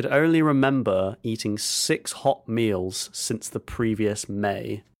that he could only remember eating 6 hot meals since the previous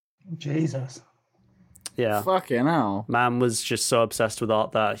May. Jesus. Yeah. Fucking hell. Man was just so obsessed with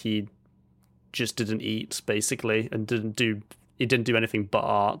art that he just didn't eat, basically, and didn't do anything but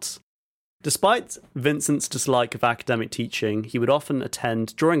art. Despite Vincent's dislike of academic teaching, he would often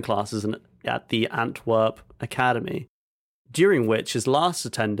attend drawing classes at the Antwerp Academy, during which his last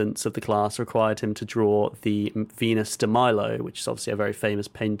attendance of the class required him to draw the Venus de Milo, which is obviously a very famous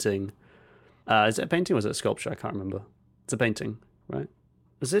painting. Is it a painting or is it a sculpture? I can't remember. It's a painting, right?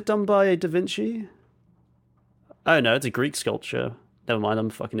 Was it done by Da Vinci? Oh no, it's a Greek sculpture. Never mind, I'm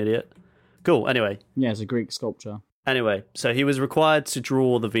a fucking idiot. Cool, anyway. Yeah, it's a Greek sculpture. Anyway, so he was required to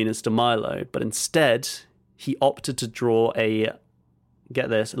draw the Venus de Milo, but instead he opted to draw a, get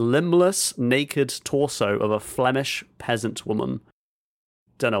this, limbless, naked torso of a Flemish peasant woman.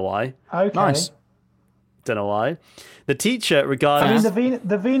 Don't know why. Okay. Nice. Don't know why. The teacher regarded... I mean,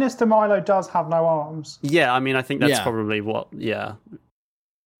 the Venus de Milo does have no arms. Yeah, I mean, I think that's probably what... Yeah.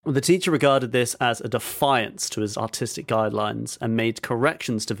 The teacher regarded this as a defiance to his artistic guidelines and made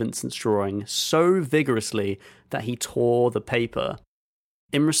corrections to Vincent's drawing so vigorously that he tore the paper.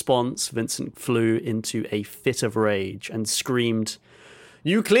 In response, Vincent flew into a fit of rage and screamed,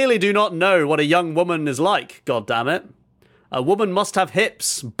 "You clearly do not know what a young woman is like, goddammit. A woman must have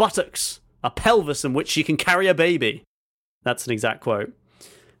hips, buttocks, a pelvis in which she can carry a baby." That's an exact quote.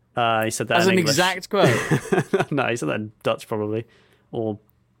 He said that As in an English. exact quote? No, he said that in Dutch probably. Or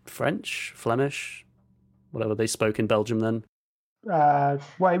French, Flemish, whatever they spoke in Belgium then. Well,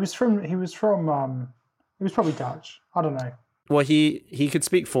 he was probably Dutch. I don't know. Well, he could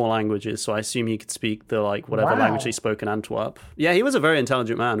speak 4 languages, so I assume he could speak the whatever language he spoke in Antwerp. Yeah, he was a very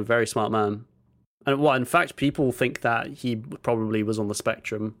intelligent man, a very smart man. And in fact, people think that he probably was on the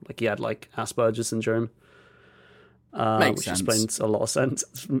spectrum, like he had Asperger's syndrome. Makes which sense. Explains a lot of sense.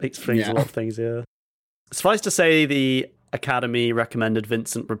 Explains a lot of things, yeah. Suffice to say, the Academy recommended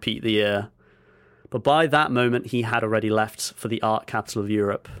Vincent repeat the year, but by that moment he had already left for the art capital of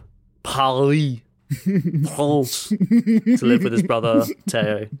Europe, Paris, France, to live with his brother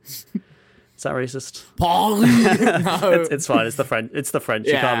Theo. Is that racist? Paris. No. It's fine. It's the French. It's the French.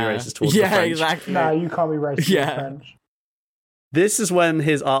 You can't be racist towards the French. Yeah, exactly. No, you can't be racist in French. This is when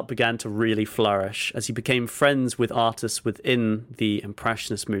his art began to really flourish, as he became friends with artists within the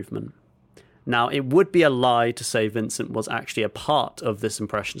Impressionist movement. Now, it would be a lie to say Vincent was actually a part of this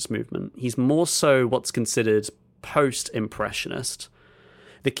Impressionist movement. He's more so what's considered post-Impressionist.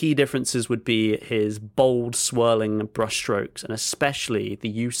 The key differences would be his bold, swirling brushstrokes, and especially the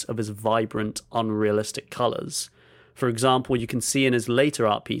use of his vibrant, unrealistic colours. For example, you can see in his later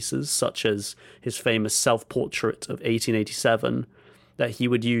art pieces, such as his famous self-portrait of 1887, that he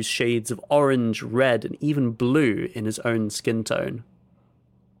would use shades of orange, red, and even blue in his own skin tone.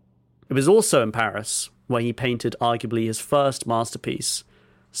 It was also in Paris where he painted arguably his first masterpiece,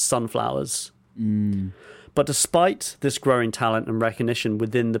 Sunflowers. But despite this growing talent and recognition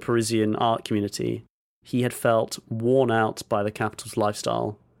within the Parisian art community, he had felt worn out by the capital's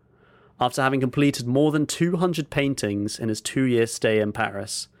lifestyle. After having completed more than 200 paintings in his 2-year stay in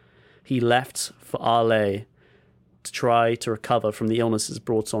Paris, he left for Arles to try to recover from the illnesses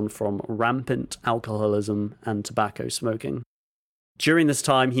brought on from rampant alcoholism and tobacco smoking. During this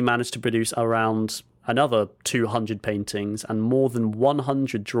time, he managed to produce around another 200 paintings and more than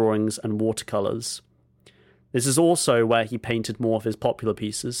 100 drawings and watercolours. This is also where he painted more of his popular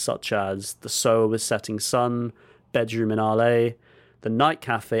pieces, such as The Sower with Setting Sun, Bedroom in Arles, The Night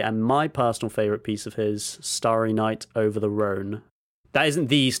Cafe, and my personal favourite piece of his, Starry Night over the Rhone. That isn't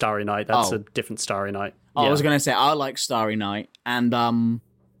the Starry Night, that's a different Starry Night. I was going to say, I like Starry Night, and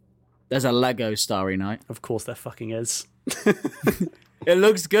there's a Lego Starry Night. Of course there fucking is. It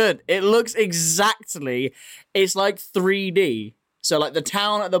looks good. It looks exactly, it's like 3D. So like the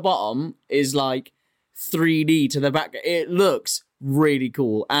town at the bottom is like 3D to the back. It looks really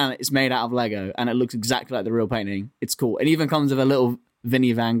cool, and it's made out of Lego, and it looks exactly like the real painting. It's cool. It even comes with a little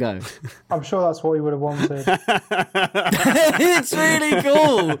Vinnie Van Gogh. I'm sure that's what he would have wanted. It's really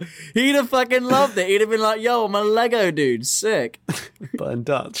cool. He'd have fucking loved it. He'd have been like, yo, I'm a Lego dude. Sick. But in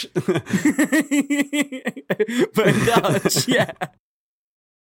Dutch. But in Dutch, yeah.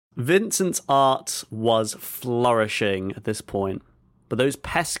 Vincent's art was flourishing at this point, but those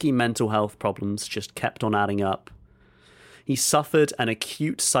pesky mental health problems just kept on adding up. He suffered an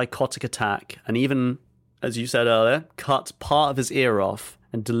acute psychotic attack and even, as you said earlier, cut part of his ear off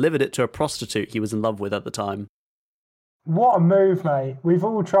and delivered it to a prostitute he was in love with at the time. What a move, mate. We've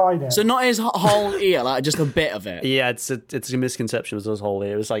all tried it. So not his whole ear, like just a bit of it. Yeah, it's a misconception. It was his whole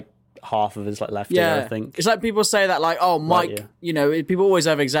ear. It was like half of his like left ear, I think. It's like people say that, like, oh, Mike, you know, people always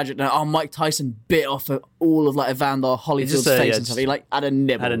over exaggerate. Oh, Mike Tyson bit off all of like Evander Holyfield's face and stuff. He like had a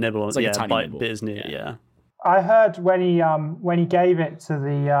nibble. It's like a tiny nibble. Bit his ear, yeah. I heard when he gave it to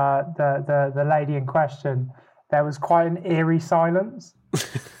the lady in question, there was quite an eerie silence.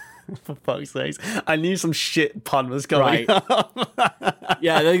 For fuck's sake. I knew some shit pun was coming. Right.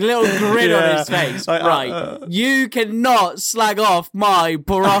 Yeah, the little grin on his face. You cannot slag off my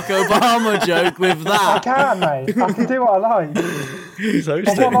Barack Obama joke with that. I can, mate. I can do what I like.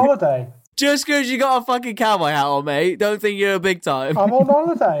 I'm on holiday. Just because you got a fucking cowboy hat on, mate, don't think you're big time. I'm on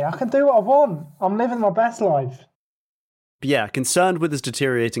holiday. I can do what I want. I'm living my best life. But yeah, concerned with his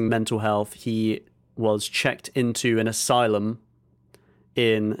deteriorating mental health, he was checked into an asylum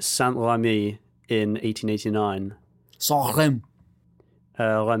in Saint-Remy in 1889. Saint-Remy.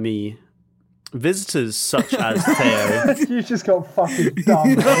 Remy. Visitors such as Theo... You just got fucking done.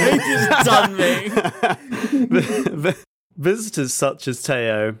 You just done me. Visitors such as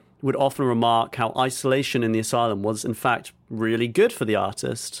Theo would often remark how isolation in the asylum was, in fact, really good for the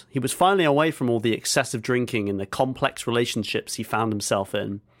artist. He was finally away from all the excessive drinking and the complex relationships he found himself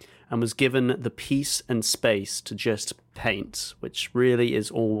in, and was given the peace and space to just paint, which really is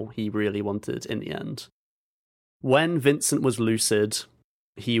all he really wanted in the end. When Vincent was lucid,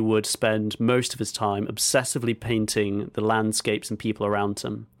 he would spend most of his time obsessively painting the landscapes and people around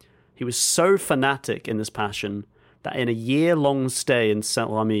him. He was so fanatic in this passion that in a year-long stay in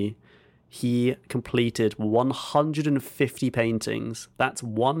Saint-Remy, he completed 150 paintings. That's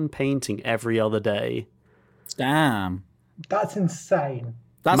one painting every other day. Damn. That's insane.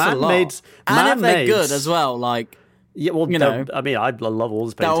 That's a lot. And if they're good as well, like... Yeah, well, you know, I mean, I love all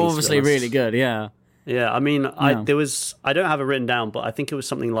his paintings. They're obviously really good, yeah. Yeah, I mean, I don't have it written down, but I think it was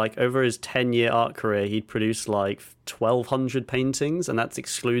something like over his 10-year art career, he'd produced like 1,200 paintings, and that's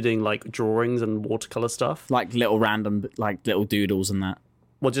excluding like drawings and watercolor stuff. Like little random, like little doodles and that.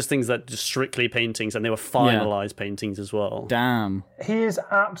 Well, just things that just strictly paintings, and they were finalized paintings as well. Damn. He is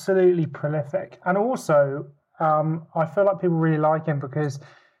absolutely prolific. And also, I feel like people really like him because,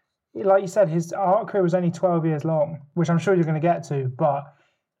 like you said, his art career was only 12 years long, which I'm sure you're going to get to, but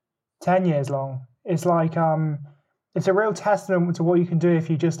 10 years long. It's like, it's a real testament to what you can do if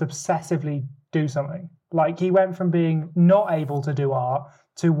you just obsessively do something. Like, he went from being not able to do art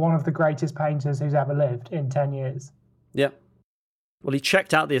to one of the greatest painters who's ever lived in 10 years. Yep. Well, he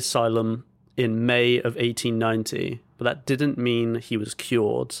checked out the asylum in May of 1890, but that didn't mean he was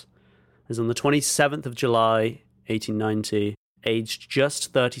cured. As on the 27th of July, 1890, aged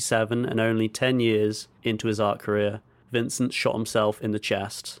just 37 and only 10 years into his art career, Vincent shot himself in the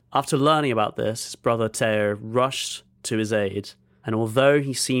chest. After learning about this, his brother Theo rushed to his aid, and although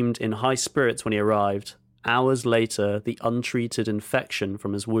he seemed in high spirits when he arrived, hours later the untreated infection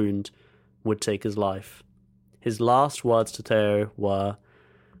from his wound would take his life. His last words to Theo were,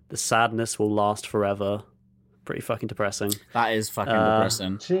 "The sadness will last forever." Pretty fucking depressing. That is fucking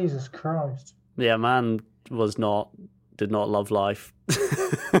depressing. Jesus Christ. Yeah, man did not love life.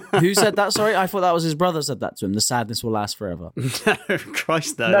 Who said that? Sorry, I thought that was his brother said that to him. The sadness will last forever. No,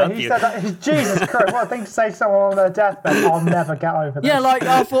 Christ, no. No, he said that. Jesus Christ, what a thing to say to someone on their deathbed. I'll never get over this. Yeah, like,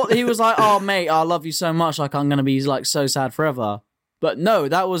 I thought he was like, oh, mate, I love you so much, like, I'm going to be, like, so sad forever. But no,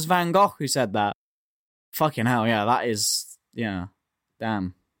 that was Van Gogh who said that. Fucking hell, yeah, that is, yeah,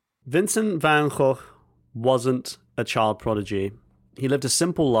 damn. Vincent van Gogh wasn't a child prodigy. He lived a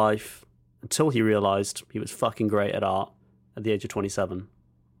simple life until he realised he was fucking great at art at the age of 27.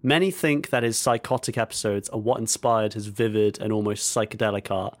 Many think that his psychotic episodes are what inspired his vivid and almost psychedelic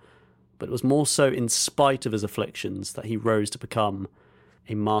art, but it was more so in spite of his afflictions that he rose to become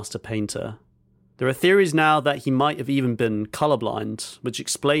a master painter. There are theories now that he might have even been colourblind, which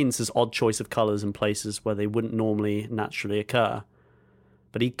explains his odd choice of colours in places where they wouldn't normally naturally occur.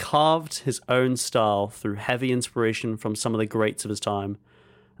 But he carved his own style through heavy inspiration from some of the greats of his time,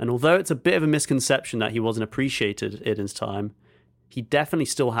 And although it's a bit of a misconception that he wasn't appreciated in his time, he definitely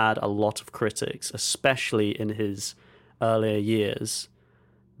still had a lot of critics, especially in his earlier years.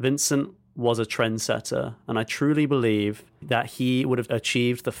 Vincent was a trendsetter, and I truly believe that he would have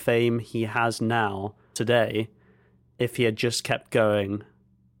achieved the fame he has now, today, if he had just kept going.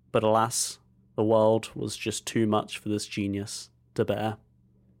 But alas, the world was just too much for this genius to bear.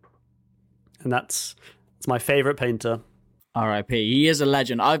 And it's my favourite painter. R.I.P. He is a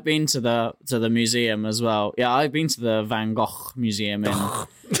legend. I've been to the museum as well. Yeah, I've been to the Van Gogh Museum in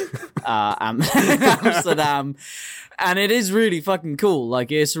Amsterdam, and it is really fucking cool.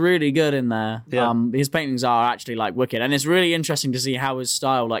 Like, it's really good in there. Yeah. His paintings are actually like wicked, and it's really interesting to see how his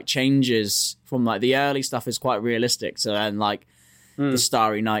style like changes from like the early stuff is quite realistic to then like the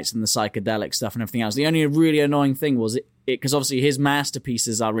Starry Nights and the psychedelic stuff and everything else. The only really annoying thing was it because obviously his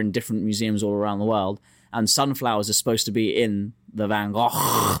masterpieces are in different museums all around the world. And sunflowers are supposed to be in the Van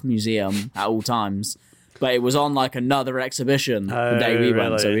Gogh Museum at all times. But it was on like another exhibition the day we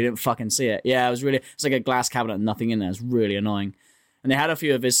went, so we didn't fucking see it. Yeah, it's like a glass cabinet and nothing in there. It's really annoying. And they had a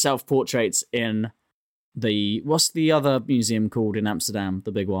few of his self-portraits in what's the other museum called in Amsterdam,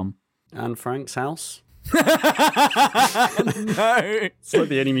 the big one? Anne Frank's house? No. It's like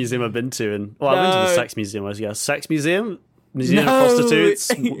the only museum I've been to. I've been to the sex museum, I guess. Sex museum? Museum of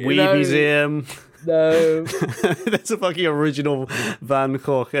Prostitutes? Weed museum? No. There's a fucking original Van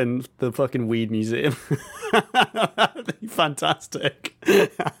Gogh and the fucking weed museum. Fantastic.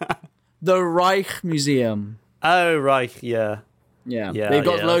 The Reich Museum. Oh, Reich, yeah. Yeah. They've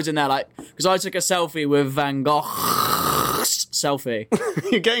got loads in there, like, because I took a selfie with Van Gogh's selfie.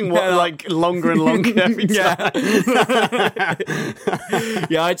 You're getting like longer and longer every time.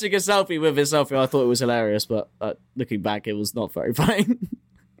 Yeah, I took a selfie with his selfie. I thought it was hilarious, but looking back, it was not very funny.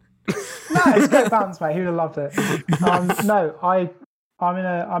 No, it's a great bounce, mate. Who'd have loved it? No, I'm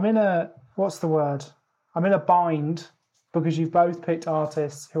in a what's the word? I'm in a bind because you've both picked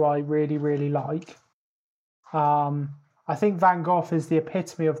artists who I really, really like. I think Van Gogh is the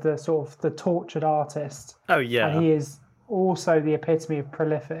epitome of the sort of the tortured artist. Oh yeah, and he is also the epitome of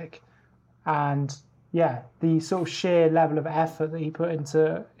prolific. And yeah, the sort of sheer level of effort that he put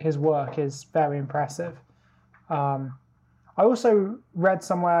into his work is very impressive. I also read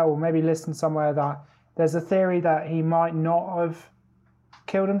somewhere, or maybe listened somewhere, that there's a theory that he might not have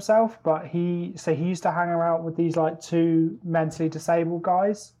killed himself, but he used to hang around with these like two mentally disabled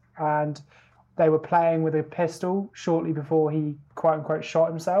guys, and they were playing with a pistol shortly before he quote unquote shot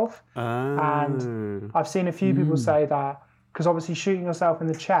himself. And I've seen a few people say that because obviously shooting yourself in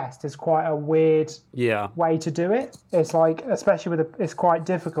the chest is quite a weird way to do it. It's like, especially it's quite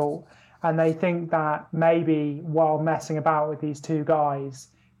difficult. And they think that maybe while messing about with these two guys,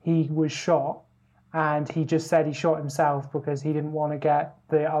 he was shot, and he just said he shot himself because he didn't want to get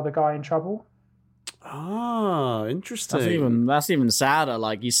the other guy in trouble. Ah, interesting. That's even sadder.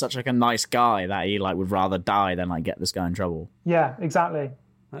 Like, he's such like a nice guy that he like would rather die than like get this guy in trouble. Yeah, exactly.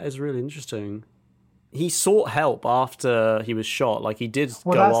 That is really interesting. He sought help after he was shot. Like, he did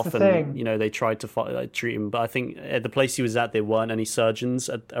go off and, they tried to treat him. But I think at the place he was at, there weren't any surgeons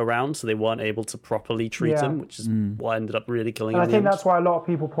around, so they weren't able to properly treat him, which is what ended up really killing him. And I think that's why a lot of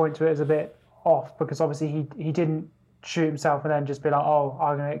people point to it as a bit off, because obviously he didn't shoot himself and then just be like, oh,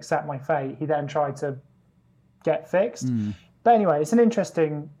 I'm going to accept my fate. He then tried to get fixed. But anyway, it's an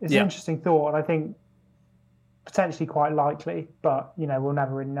interesting thought, and I think potentially quite likely, but, we'll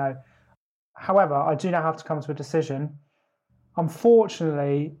never really know. However, I do now have to come to a decision.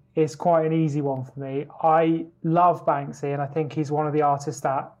 Unfortunately, it's quite an easy one for me. I love Banksy, and I think he's one of the artists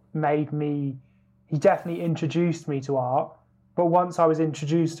that he definitely introduced me to art. But once I was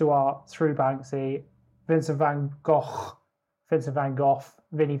introduced to art through Banksy, Vincent van Gogh,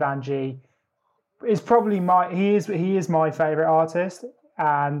 Vinnie Van G, is probably he is my favourite artist.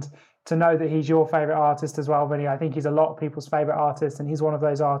 And to know that he's your favourite artist as well, Vinny, I think he's a lot of people's favourite artist, and he's one of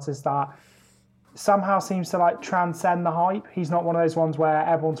those artists that somehow seems to like transcend the hype. He's not one of those ones where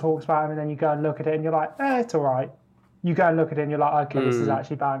everyone talks about him and then you go and look at it and you're like, it's all right. You go and look at it and you're like, okay, this is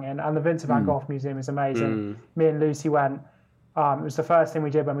actually banging. And the Vincent van Gogh Museum is amazing. Me and Lucy went. It was the first thing we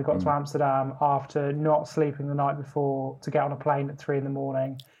did when we got to Amsterdam after not sleeping the night before to get on a plane at 3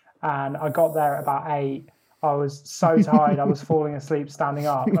 a.m. And I got there at about 8. I was so tired, I was falling asleep standing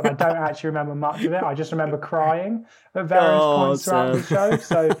up, and I don't actually remember much of it. I just remember crying at various points throughout the show,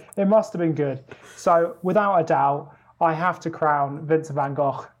 so it must have been good. So, without a doubt, I have to crown Vincent van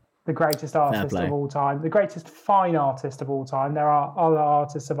Gogh the greatest artist of all time, the greatest fine artist of all time. There are other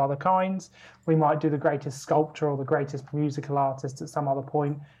artists of other kinds. We might do the greatest sculptor or the greatest musical artist at some other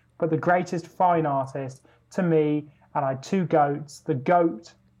point, but the greatest fine artist, to me, and I had two goats. The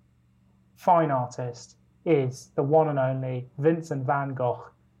goat fine artist is the one and only Vincent van Gogh.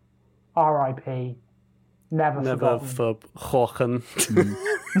 R.I.P. Never forgotten. forgotten.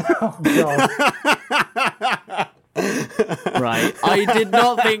 Oh, God. Right. I did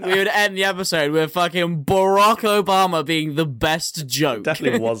not think we would end the episode with fucking Barack Obama being the best joke.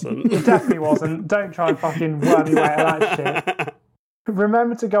 Definitely wasn't. It definitely wasn't. Don't try and fucking worm your way out of that shit.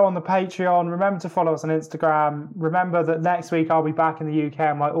 Remember to go on the Patreon. Remember to follow us on Instagram. Remember that next week I'll be back in the UK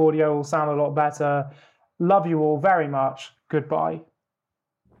and my audio will sound a lot better. Love you all very much. Goodbye.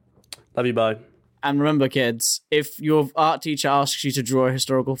 Love you, bye. And remember, kids, if your art teacher asks you to draw a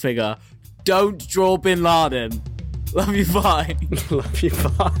historical figure, don't draw Bin Laden. Love you, bye. Love you,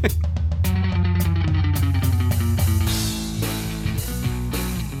 bye.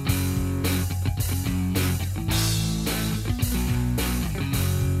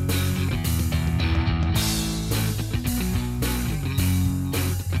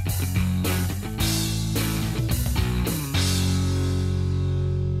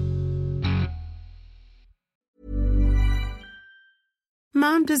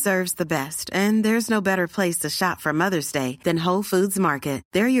 Mom deserves the best, and there's no better place to shop for Mother's Day than Whole Foods Market.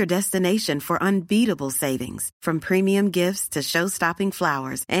 They're your destination for unbeatable savings, from premium gifts to show-stopping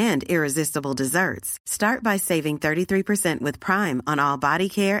flowers and irresistible desserts. Start by saving 33% with Prime on all body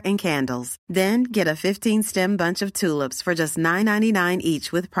care and candles. Then get a 15-stem bunch of tulips for just $9.99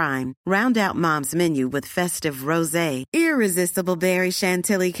 each with Prime. Round out Mom's menu with festive rosé, irresistible berry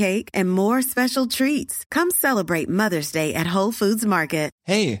chantilly cake, and more special treats. Come celebrate Mother's Day at Whole Foods Market.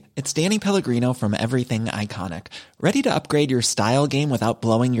 Hey, it's Danny Pellegrino from Everything Iconic. Ready to upgrade your style game without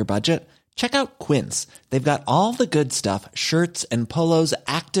blowing your budget? Check out Quince. They've got all the good stuff, shirts and polos,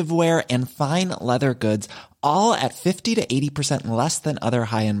 activewear, and fine leather goods, all at 50 to 80% less than other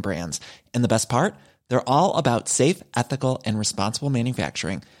high-end brands. And the best part? They're all about safe, ethical, and responsible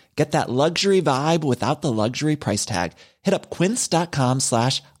manufacturing. Get that luxury vibe without the luxury price tag. Hit up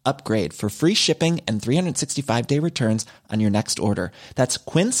quince.com/upgrade for free shipping and 365-day returns on your next order. That's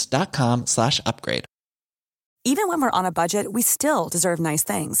quince.com/upgrade. Even when we're on a budget, we still deserve nice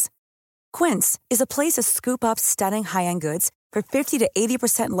things. Quince is a place to scoop up stunning high-end goods for 50 to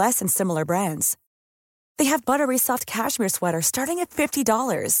 80% less than similar brands. They have buttery soft cashmere sweaters starting at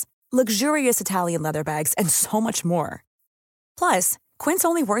 $50, luxurious Italian leather bags, and so much more. Plus, Quince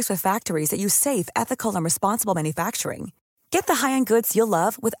only works with factories that use safe, ethical, and responsible manufacturing. Get the high-end goods you'll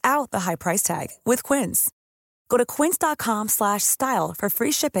love without the high price tag with Quince. Go to quince.com/style for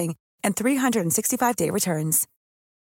free shipping and 365-day returns.